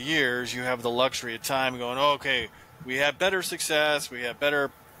refined over the years, you have the luxury of time going, oh, okay, we have better success, we have better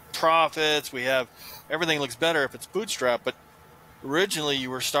profits, everything looks better if it's bootstrap. But originally you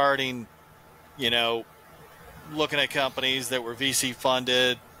were starting, you know, looking at companies that were VC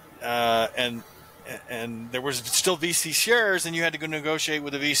funded, and there was still VC shares, and you had to go negotiate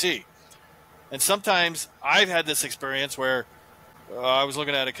with a VC. And sometimes I've had this experience where I was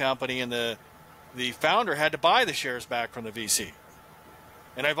looking at a company and the founder had to buy the shares back from the VC.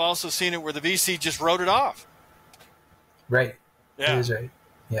 And I've also seen it where the VC just wrote it off. Right. Yeah. That is right.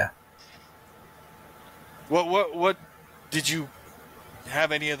 Yeah. What did you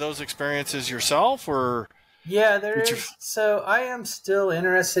have any of those experiences yourself, or? Yeah, there is. So I am still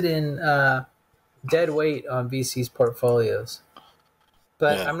interested in dead weight on VC's portfolios,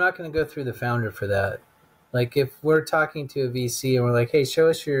 but I'm not going to go through the founder for that. Like if we're talking to a VC and we're like, hey, show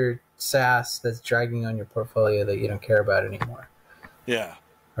us your SaaS that's dragging on your portfolio that you don't care about anymore. Yeah.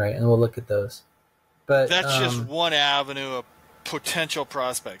 Right. And we'll look at those. But that's just one avenue of potential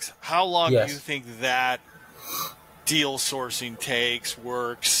prospects. How long do you think that deal sourcing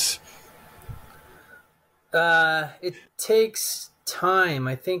works? It takes time,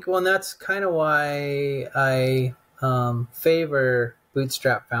 I think. Well, and that's kind of why I favor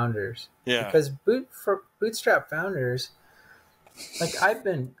bootstrap founders. Yeah. Because for bootstrap founders, like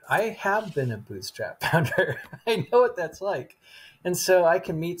I have been a bootstrap founder. I know what that's like, and so I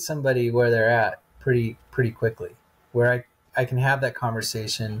can meet somebody where they're at pretty quickly, where I can have that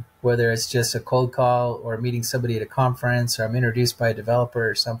conversation, whether it's just a cold call or meeting somebody at a conference, or I'm introduced by a developer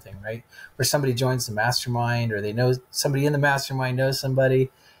or something, right? Or somebody joins the mastermind, or they know somebody in the mastermind knows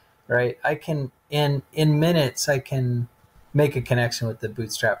somebody, right? I can, in minutes, I can make a connection with the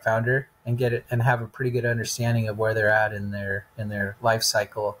bootstrap founder and get it and have a pretty good understanding of where they're at in their life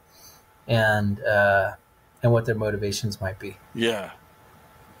cycle and what their motivations might be. Yeah.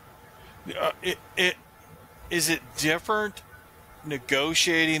 Is it different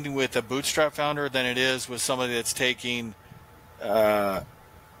negotiating with a bootstrap founder than it is with somebody that's taking, money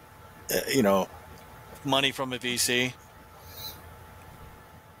from a VC?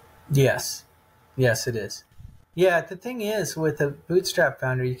 Yes, it is. Yeah, the thing is, with a bootstrap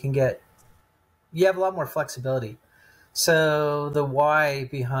founder, you have a lot more flexibility. So the why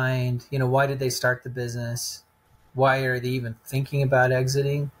behind, why did they start the business? Why are they even thinking about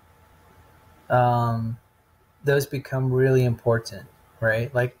exiting? Those become really important,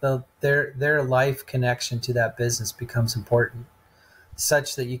 right? Like their life connection to that business becomes important,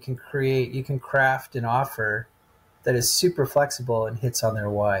 such that you can craft an offer that is super flexible and hits on their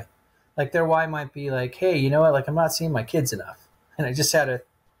why. Like their why might be like, hey, you know what? Like I'm not seeing my kids enough, and I just had I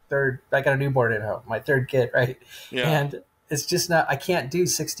got a newborn at home, my third kid, right? Yeah. And it's just I can't do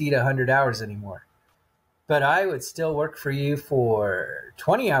 60 to 100 hours anymore. But I would still work for you for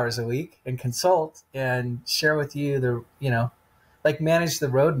 20 hours a week and consult and share with you manage the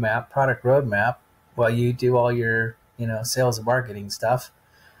product roadmap while you do all your, sales and marketing stuff.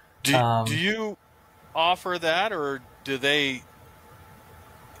 Do you offer that, or do they,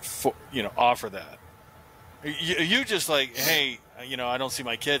 offer that? You just like, hey, I don't see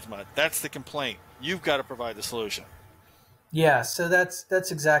my kids much. That's the complaint. You've got to provide the solution. Yeah, so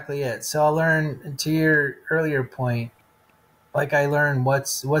that's exactly it. So I'll learn, to your earlier point, like I learn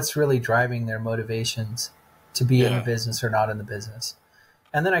what's really driving their motivations to be in the business or not in the business.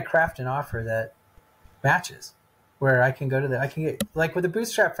 And then I craft an offer that matches, where I can get, like with a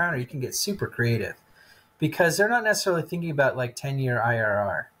bootstrap founder, you can get super creative because they're not necessarily thinking about like 10-year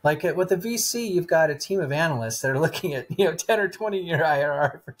IRR. Like with a VC, you've got a team of analysts that are looking at 10 or 20-year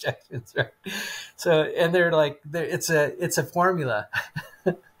IRR projections, right? So, and they're like, it's a formula.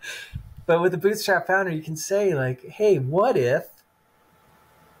 But with a bootstrap founder, you can say like, hey, what if,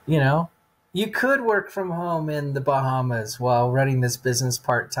 you could work from home in the Bahamas while running this business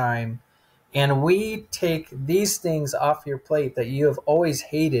part-time, and we take these things off your plate that you have always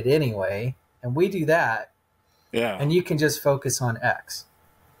hated anyway, and we do that. Yeah. And you can just focus on X,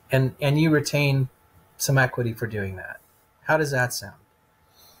 and you retain some equity for doing that. How does that sound?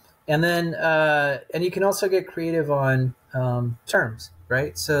 And then, and you can also get creative on terms,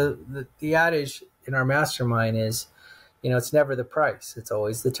 right? So the adage in our mastermind is, it's never the price; it's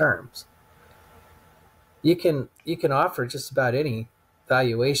always the terms. You can offer just about any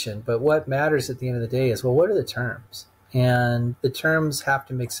valuation, but what matters at the end of the day is, well, what are the terms? And the terms have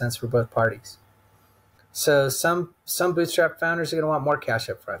to make sense for both parties. So some bootstrap founders are going to want more cash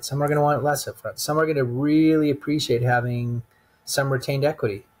up front. Some are going to want less up front. Some are going to really appreciate having some retained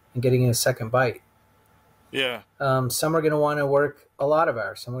equity and getting a second bite. Yeah. Some are going to want to work a lot of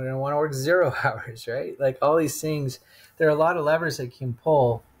hours. Some are going to want to work 0 hours, right? Like all these things, there are a lot of levers that you can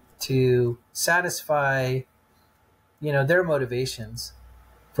pull to satisfy, their motivations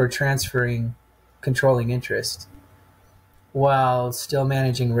for transferring controlling interest while still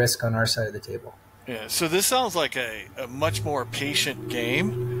managing risk on our side of the table. Yeah. So this sounds like a much more patient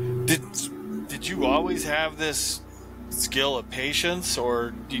game. Did you always have this skill of patience,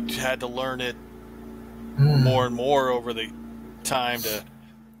 or you had to learn it more and more over the time to?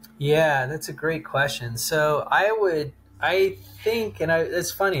 Yeah, that's a great question. So I think, and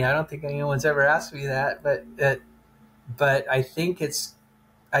it's funny, I don't think anyone's ever asked me that, but I think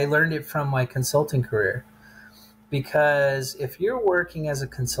I learned it from my consulting career, because if you're working as a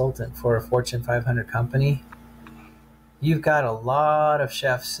consultant for a Fortune 500 company, you've got a lot of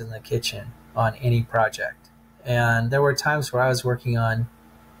chefs in the kitchen on any project. And there were times where I was working on,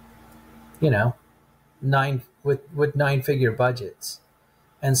 9-figure budgets.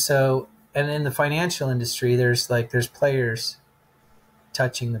 And so, and in the financial industry, there's players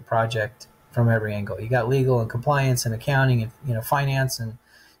touching the project from every angle. You got legal and compliance and accounting and, finance, and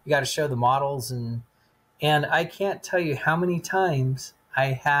you got to show the models. And I can't tell you how many times I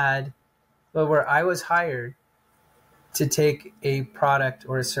had where I was hired to take a product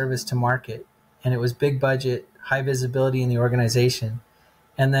or a service to market, and it was big budget, high visibility in the organization.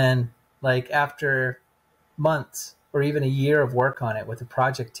 And then like after months or even a year of work on it with the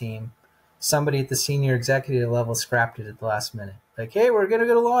project team, somebody at the senior executive level scrapped it at the last minute. Like, hey, we're going to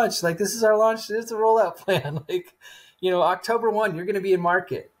go to launch. Like, this is our launch. This is a rollout plan. Like, October 1, you're going to be in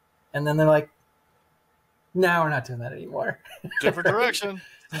market. And then they're like, no, we're not doing that anymore. Different direction.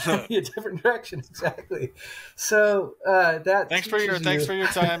 Yeah, different direction. Exactly. So that. Thanks for your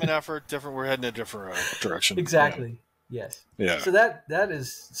time and effort. We're heading in a different direction. Exactly. Yeah. Yes. Yeah. So that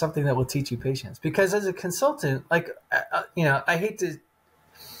is something that will teach you patience, because as a consultant, like, I hate to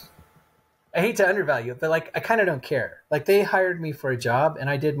undervalue it, but like, I kind of don't care. Like, they hired me for a job and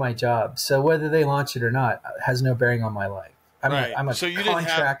I did my job. So whether they launch it or not has no bearing on my life. I'm a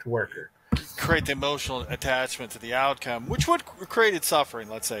contract worker. Create the emotional attachment to the outcome, which would create suffering,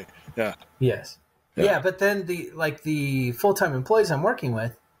 let's say. Yeah. Yes. Yeah. But then the full-time employees I'm working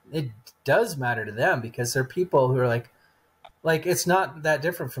with, it does matter to them, because they're people who are like it's not that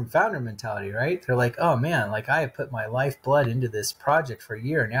different from founder mentality, right? They're like, oh man, like I have put my lifeblood into this project for a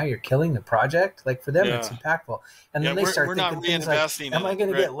year. Now you're killing the project. Like for them, it's impactful. And then they start thinking things like, am I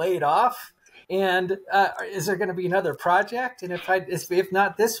going to get laid off? And is there going to be another project? And if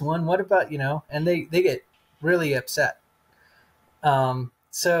not this one, what about, and they get really upset.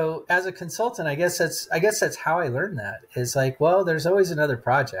 So as a consultant, I guess that's how I learned that, is like, well, there's always another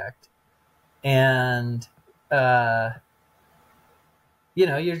project. And,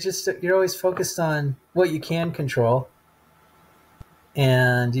 you're always focused on what you can control,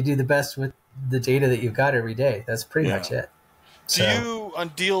 and you do the best with the data that you've got every day. That's pretty much it. Do you, on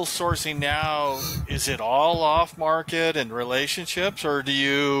deal sourcing now, is it all off market and relationships, or do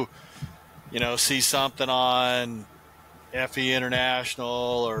you, see something on FE International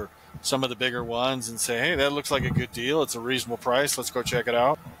or some of the bigger ones and say, hey, that looks like a good deal. It's a reasonable price. Let's go check it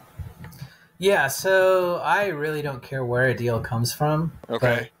out. Yeah, so I really don't care where a deal comes from.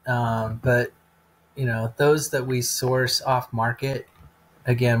 Okay. But those that we source off market,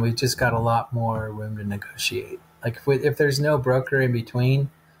 again, we've just got a lot more room to negotiate. Like if there's no broker in between,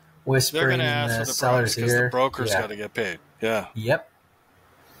 whispering in the seller's ear, the broker's got to get paid. Yeah. Yep.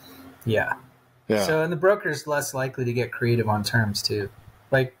 Yeah. Yeah. So, and the broker's less likely to get creative on terms too.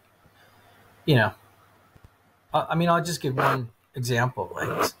 Like, I mean, I'll just give one example.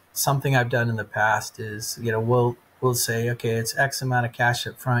 Like something I've done in the past is, we'll say, okay, it's X amount of cash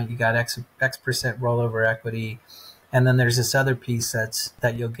up front. You got X percent rollover equity. And then there's this other piece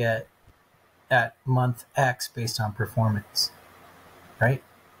that you'll get at month X based on performance. Right?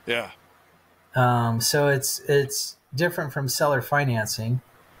 Yeah. So it's different from seller financing,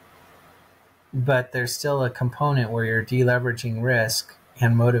 but there's still a component where you're deleveraging risk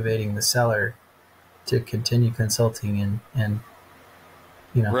and motivating the seller to continue consulting and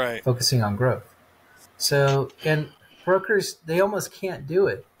right. focusing on growth. So, and brokers, they almost can't do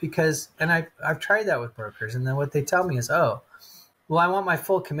it because, and I've tried that with brokers, and then what they tell me is, oh, well, I want my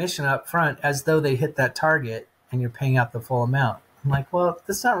full commission up front as though they hit that target and you're paying out the full amount. I'm like, well,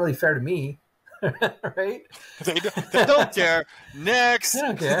 that's not really fair to me. Right? They don't care. Next. They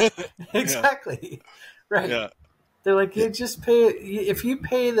don't care. Exactly. Yeah. Right. Yeah. They're like, you just pay, if you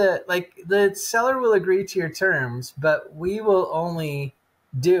pay the seller will agree to your terms, but we will only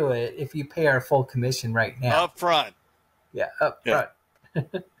do it if you pay our full commission right now. Up front. Yeah, up front.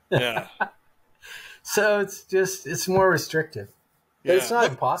 Yeah. So it's more restrictive. But it's not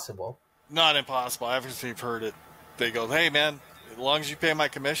impossible. Not impossible. I've heard it. They go, hey, man, as long as you pay my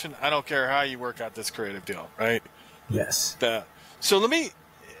commission, I don't care how you work out this creative deal, right? Yes. So let me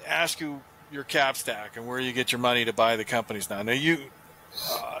ask you your cap stack and where you get your money to buy the companies now. Now,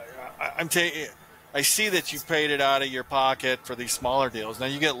 I see that you paid it out of your pocket for these smaller deals. Now,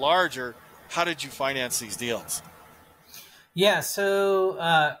 you get larger. How did you finance these deals? Yeah, so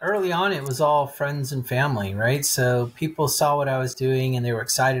early on, it was all friends and family, right? So people saw what I was doing and they were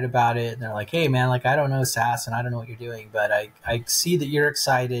excited about it. And they're like, hey, man, like I don't know SaaS and I don't know what you're doing, but I see that you're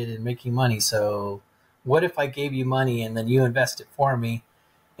excited and making money. So what if I gave you money and then you invest it for me?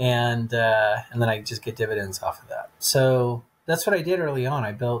 And then I just get dividends off of that. So that's what I did early on.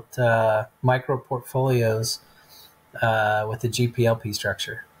 I built micro portfolios with the GPLP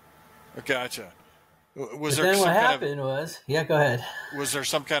structure. Gotcha. Go ahead. Was there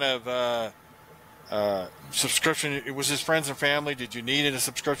some kind of subscription? Was this friends and family? Did you need a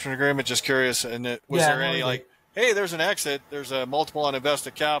subscription agreement? Just curious. And was there any like, hey, there's an exit. There's a multiple on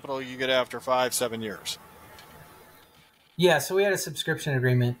invested capital you get after 5-7 years. Yeah, so we had a subscription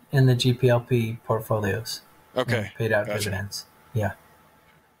agreement in the GPLP portfolios. Okay. Paid out dividends. Yeah.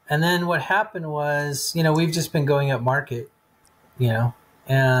 And then what happened was, we've just been going up market,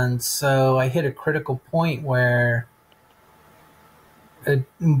 and so I hit a critical point where it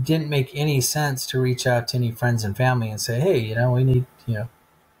didn't make any sense to reach out to any friends and family and say, hey, we need,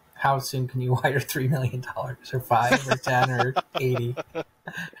 how soon can you wire $3 million or 5 or 10 or 80?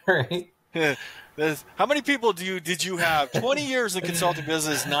 Right? How many people did you have? 20 years in consulting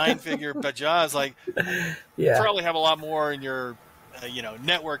business, 9-figure bajas. Like, you probably have a lot more in your,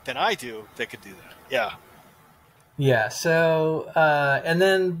 network than I do that could do that. Yeah. Yeah. So, and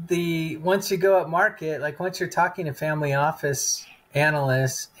then once you go up market, like once you're talking to family office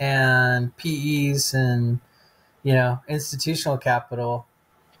analysts and PEs and, institutional capital,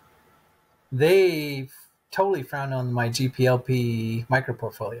 they totally frowned on my GPLP micro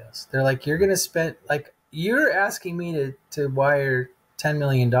portfolios. They're like, you're going to spend, like, you're asking me to wire $10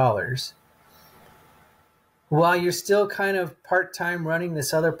 million while you're still kind of part-time running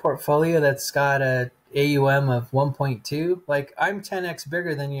this other portfolio that's got a AUM of 1.2. Like, I'm 10x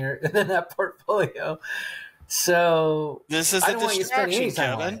bigger than that portfolio. So this is a distraction,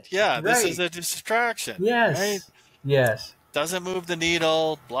 Kevin. Yeah, right. This is a distraction. Yes. Right? Yes. Doesn't move the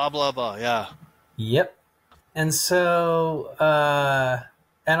needle, blah, blah, blah. Yeah. Yep. And so,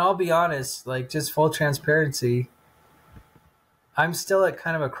 and I'll be honest, like just full transparency, I'm still at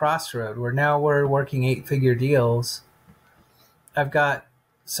kind of a crossroad where now we're working 8-figure deals. I've got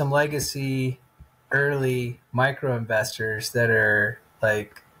some legacy early micro investors that are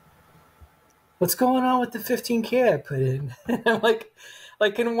like, what's going on with the 15K I put in? I'm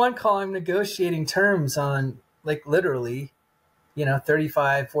like in one call, I'm negotiating terms on like literally,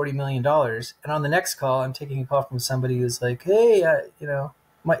 $35-40 million. And on the next call, I'm taking a call from somebody who's like, hey,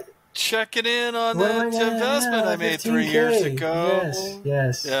 checking in on that investment I made 3 years ago.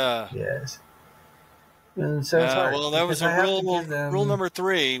 Yes. Yeah. Yes. And so it's hard. Well, that was rule number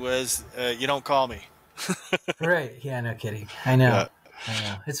 3 was you don't call me. Right. Yeah, no kidding. I know. Yeah. I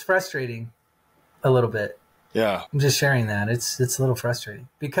know. It's frustrating a little bit. Yeah. I'm just sharing that. It's a little frustrating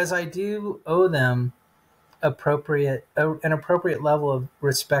because I do owe them an appropriate level of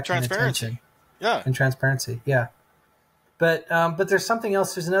respect and attention. Yeah. And transparency. Yeah. But there's something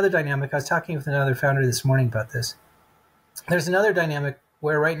else. There's another dynamic. I was talking with another founder this morning about this. There's another dynamic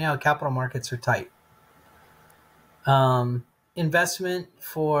where right now capital markets are tight. Investment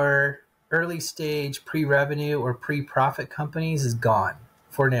for early stage pre-revenue or pre-profit companies is gone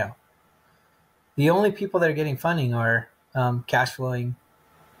for now. The only people that are getting funding are cash flowing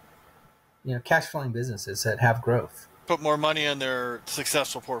businesses that have growth. Put more money in their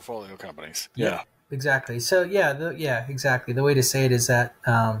successful portfolio companies. Yeah, exactly. So exactly. The way to say it is that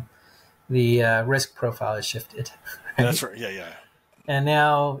the risk profile has shifted. Right? That's right. Yeah. And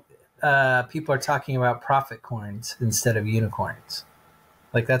now people are talking about profit corns instead of unicorns.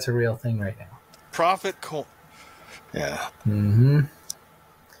 Like that's a real thing right now. Profit corn. Yeah. Mm-hmm.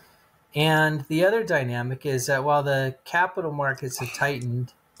 And the other dynamic is that while the capital markets have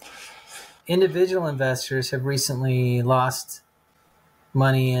tightened, individual investors have recently lost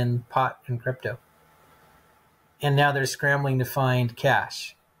money in pot and crypto. And now they're scrambling to find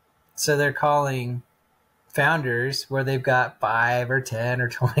cash. So they're calling founders where they've got 5 or 10 or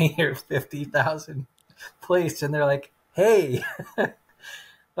 20 or 50,000 placed. And they're like, hey,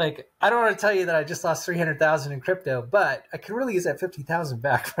 like, I don't want to tell you that I just lost 300,000 in crypto, but I could really use that 50,000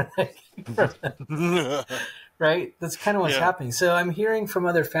 back for that. Right? That's kind of what's happening. So I'm hearing from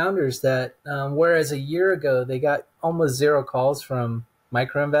other founders that whereas a year ago they got almost zero calls from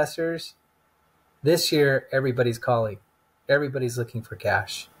micro investors, this year everybody's calling. Everybody's looking for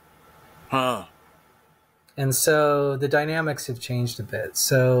cash. Huh. And so the dynamics have changed a bit.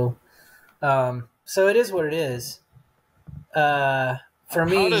 So it is what it is. For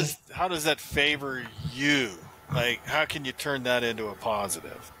me, how does that favor you? Like, how can you turn that into a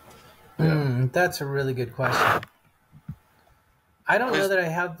positive? That's a really good question. I don't know that I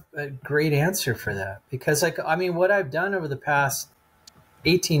have a great answer for that because, what I've done over the past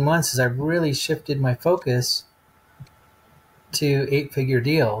 18 months is I've really shifted my focus to 8-figure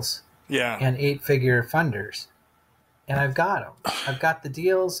deals and 8-figure funders. And I've got them. I've got the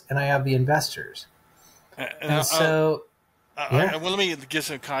deals and I have the investors. Well, let me give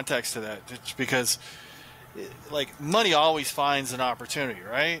some context to that, just because, like, money always finds an opportunity,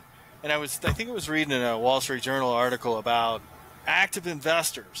 right? And I think it was reading in a Wall Street Journal article about active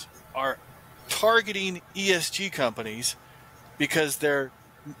investors are targeting ESG companies because they're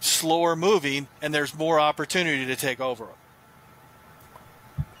slower moving and there's more opportunity to take over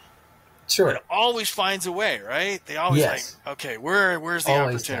them. Sure. It always finds a way, right? They always okay, where's the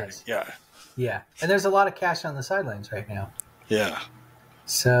always opportunity? Does. Yeah. And there's a lot of cash on the sidelines right now. Yeah.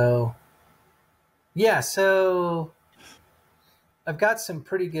 So I've got some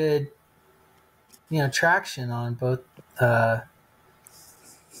pretty good, traction on both,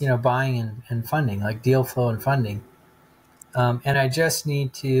 buying and funding, like deal flow and funding. And I just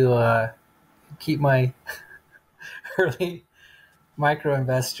need to keep my early micro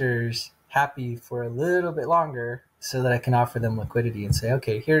investors happy for a little bit longer so that I can offer them liquidity and say,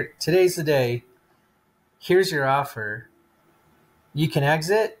 okay, today's the day. Here's your offer. You can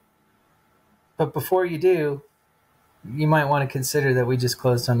exit, but before you do, you might want to consider that we just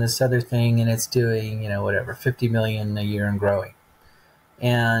closed on this other thing and it's doing, 50 million a year and growing.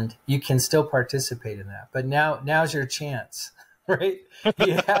 And you can still participate in that. But now's your chance, right?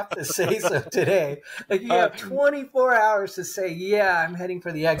 You have to say so today. Like, you have 24 hours to say, yeah, I'm heading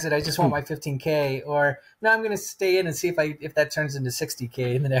for the exit. I just want my 15K. Or, no, I'm going to stay in and see if that turns into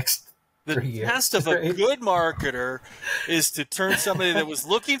 60K in the next 3 years. The test of a good marketer is to turn somebody that was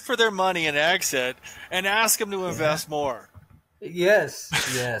looking for their money and exit and ask them to invest more. Yes,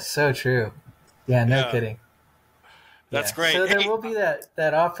 so true. Yeah, no kidding. That's great. So there will be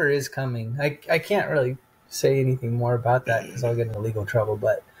that offer is coming. I can't really say anything more about that because I'll get into legal trouble.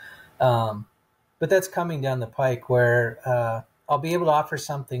 But that's coming down the pike where I'll be able to offer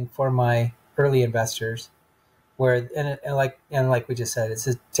something for my early investors. Where and like we just said, it's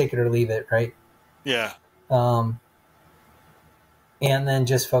a take it or leave it, right? Yeah. And then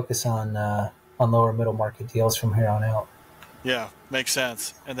just focus on lower middle market deals from here on out. Yeah, makes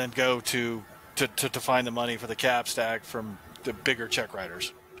sense. And then go to find the money for the cap stack from the bigger check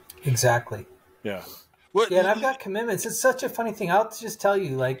writers. Exactly. Yeah. And I've got commitments. It's such a funny thing. I'll just tell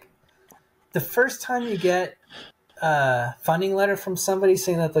you, like, the first time you get a funding letter from somebody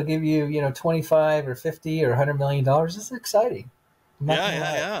saying that they'll give you, 25 or 50 or $100 million, is exciting.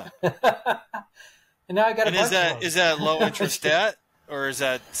 Yeah. And now I got a bunch of them. Is that low interest debt or is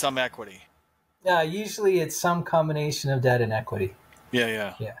that some equity? Usually it's some combination of debt and equity.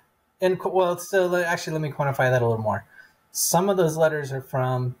 Yeah. And so actually, let me quantify that a little more. Some of those letters are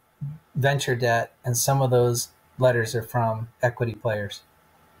from venture debt, and some of those letters are from equity players,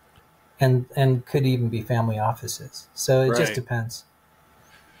 and could even be family offices. So it just depends.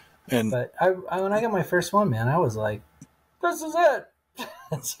 But when I got my first one, man, I was like, "This is it."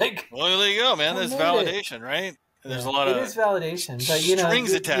 It's like, well, there you go, man. That's validation, right? There's a lot it of is validation, but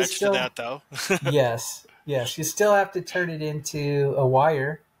strings attached to that, though. Yes, you still have to turn it into a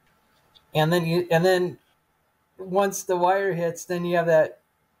wire, and then once the wire hits, then you have that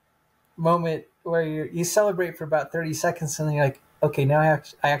moment where you celebrate for about 30 seconds, and then you're like, okay, now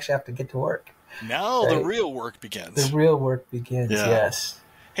I actually have to get to work. Now the real work begins. The real work begins. Yeah. Yes.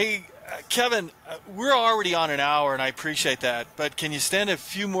 Hey, Kevin, we're already on an hour, and I appreciate that. But can you spend a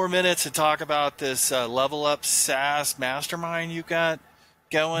few more minutes to talk about this Level Up SaaS mastermind you got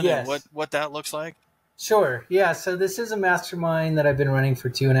going, and what that looks like? Sure. Yeah. So this is a mastermind that I've been running for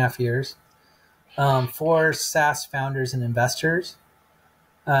 2.5 years for SaaS founders and investors.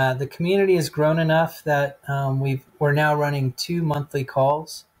 The community has grown enough that we're now running 2 monthly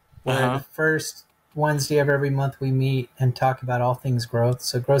calls, where the first Wednesday of every month we meet and talk about all things growth.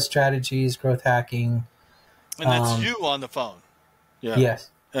 So growth strategies, growth hacking. And that's you on the phone. Yeah. Yes.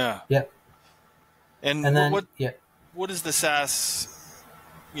 Yeah. Yep. And then what is the SaaS?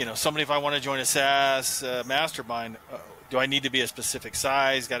 Somebody, if I want to join a SaaS mastermind, do I need to be a specific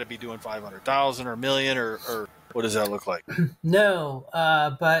size? Got to be doing 500,000 or $1 million, or what does that look like? No,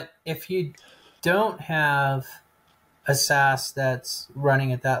 but if you don't have a SaaS that's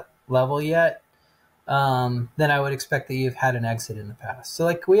running at that level yet, then I would expect that you've had an exit in the past. So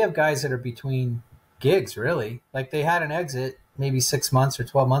like we have guys that are between gigs, really. Like they had an exit maybe 6 months or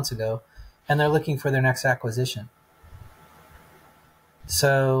 12 months ago, and they're looking for their next acquisition.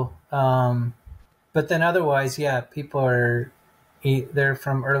 So, but then otherwise, people they're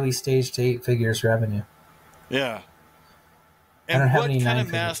from early stage to 8 figures revenue. Yeah. And what kind of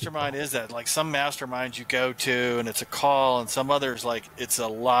mastermind is that? Like some masterminds you go to and it's a call, and some others, like it's a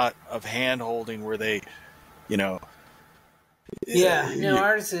lot of hand holding where they, ours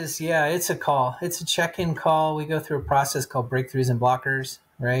is, it's a call. It's a check-in call. We go through a process called breakthroughs and blockers,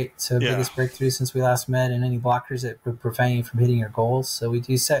 right? So biggest breakthrough since we last met, and any blockers that would prevent you from hitting your goals. So we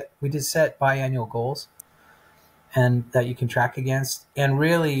did set biannual goals, and that you can track against. And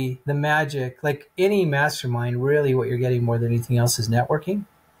really the magic, like any mastermind, really what you're getting more than anything else is networking.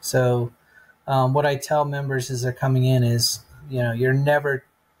 So what I tell members as they're coming in is, you're never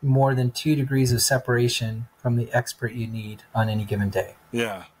more than 2 degrees of separation from the expert you need on any given day.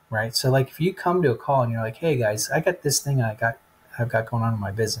 Yeah. Right. So like if you come to a call and you're like, hey guys, I got this thing I've got going on in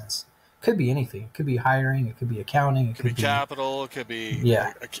my business. Could be anything. It could be hiring. It could be accounting. It could be capital. It could be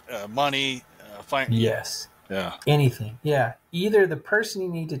money. Yes. Yeah. Anything. Yeah. Either the person you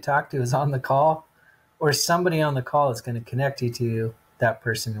need to talk to is on the call, or somebody on the call is going to connect you to that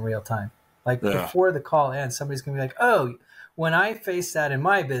person in real time. Like before the call ends, somebody's going to be like, oh, when I faced that in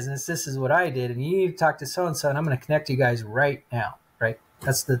my business, this is what I did. And you need to talk to so-and-so, and I'm going to connect you guys right now. Right.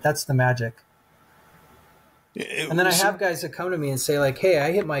 That's the magic. And then I have guys that come to me and say like, hey,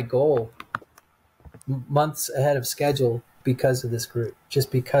 I hit my goal months ahead of schedule because of this group, just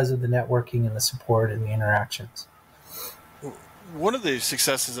because of the networking and the support and the interactions. One of the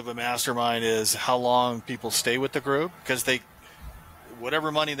successes of a mastermind is how long people stay with the group, because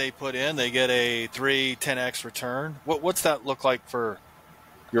whatever money they put in, they get a 3-10x return. What's that look like for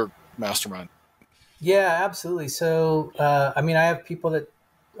your mastermind? Yeah, absolutely. So, I have people that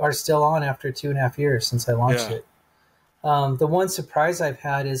are still on after 2.5 years since I launched it. The one surprise I've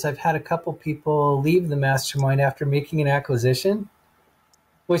had is I've had a couple people leave the mastermind after making an acquisition,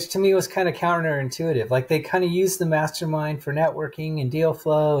 which to me was kind of counterintuitive. Like they kind of used the mastermind for networking and deal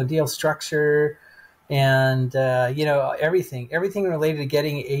flow and deal structure and, everything related to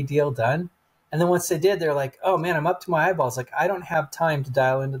getting a deal done. And then once they did, they're like, oh man, I'm up to my eyeballs. Like I don't have time to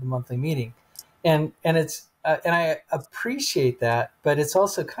dial into the monthly meeting. And it's, and I appreciate that, but it's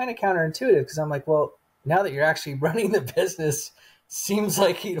also kind of counterintuitive because I'm like, well, now that you're actually running the business, seems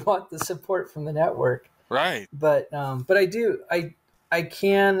like you'd want the support from the network. Right. But I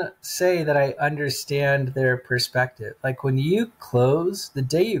can say that I understand their perspective. Like when you close, the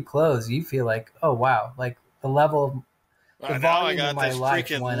day you close, you feel like, oh, wow, like the level of the now I volume got of my this life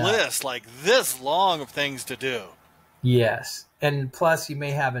freaking went list, up. like this long of things to do. Yes. And plus you may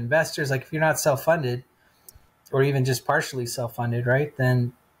have investors, like if you're not self-funded or even just partially self-funded, right?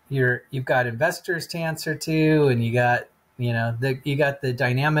 Then you've got investors to answer to, and you got, you got the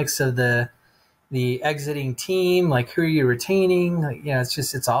dynamics of the exiting team, like who are you retaining? Like,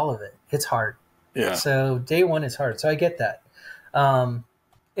 it's all of it. It's hard. Yeah. So day one is hard. So I get that.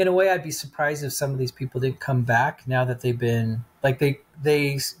 In a way, I'd be surprised if some of these people didn't come back now that they've been like, they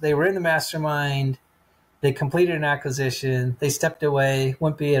were in the mastermind, they completed an acquisition, they stepped away.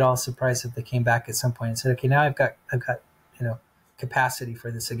 Wouldn't be at all surprised if they came back at some point and said, okay, now I've got, capacity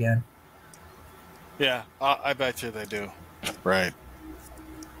for this again. Yeah, I bet you they do. Right.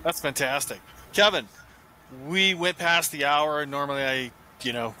 That's fantastic. Kevin, We went past the hour. Normally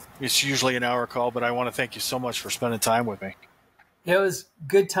it's usually an hour call, but I want to thank you so much for spending time with me. It was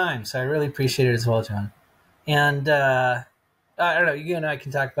good time, so I really appreciate it as well, John. And I don't know, you and I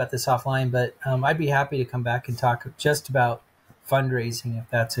can talk about this offline, but I'd be happy to come back and talk just about fundraising if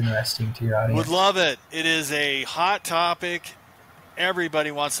that's interesting to your audience. Would love it. It is a hot topic. Everybody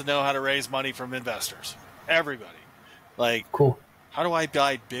wants to know how to raise money from investors. Everybody. Like, cool. How do I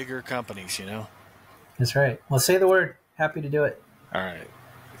buy bigger companies, That's right. Well, say the word. Happy to do it. All right.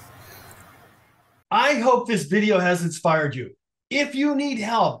 I hope this video has inspired you. If you need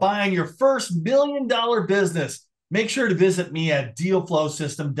help buying your first $1 million business, make sure to visit me at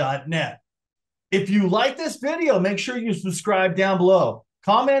dealflowsystem.net. If you like this video, make sure you subscribe down below.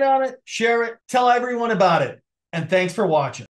 Comment on it, share it, tell everyone about it. And thanks for watching.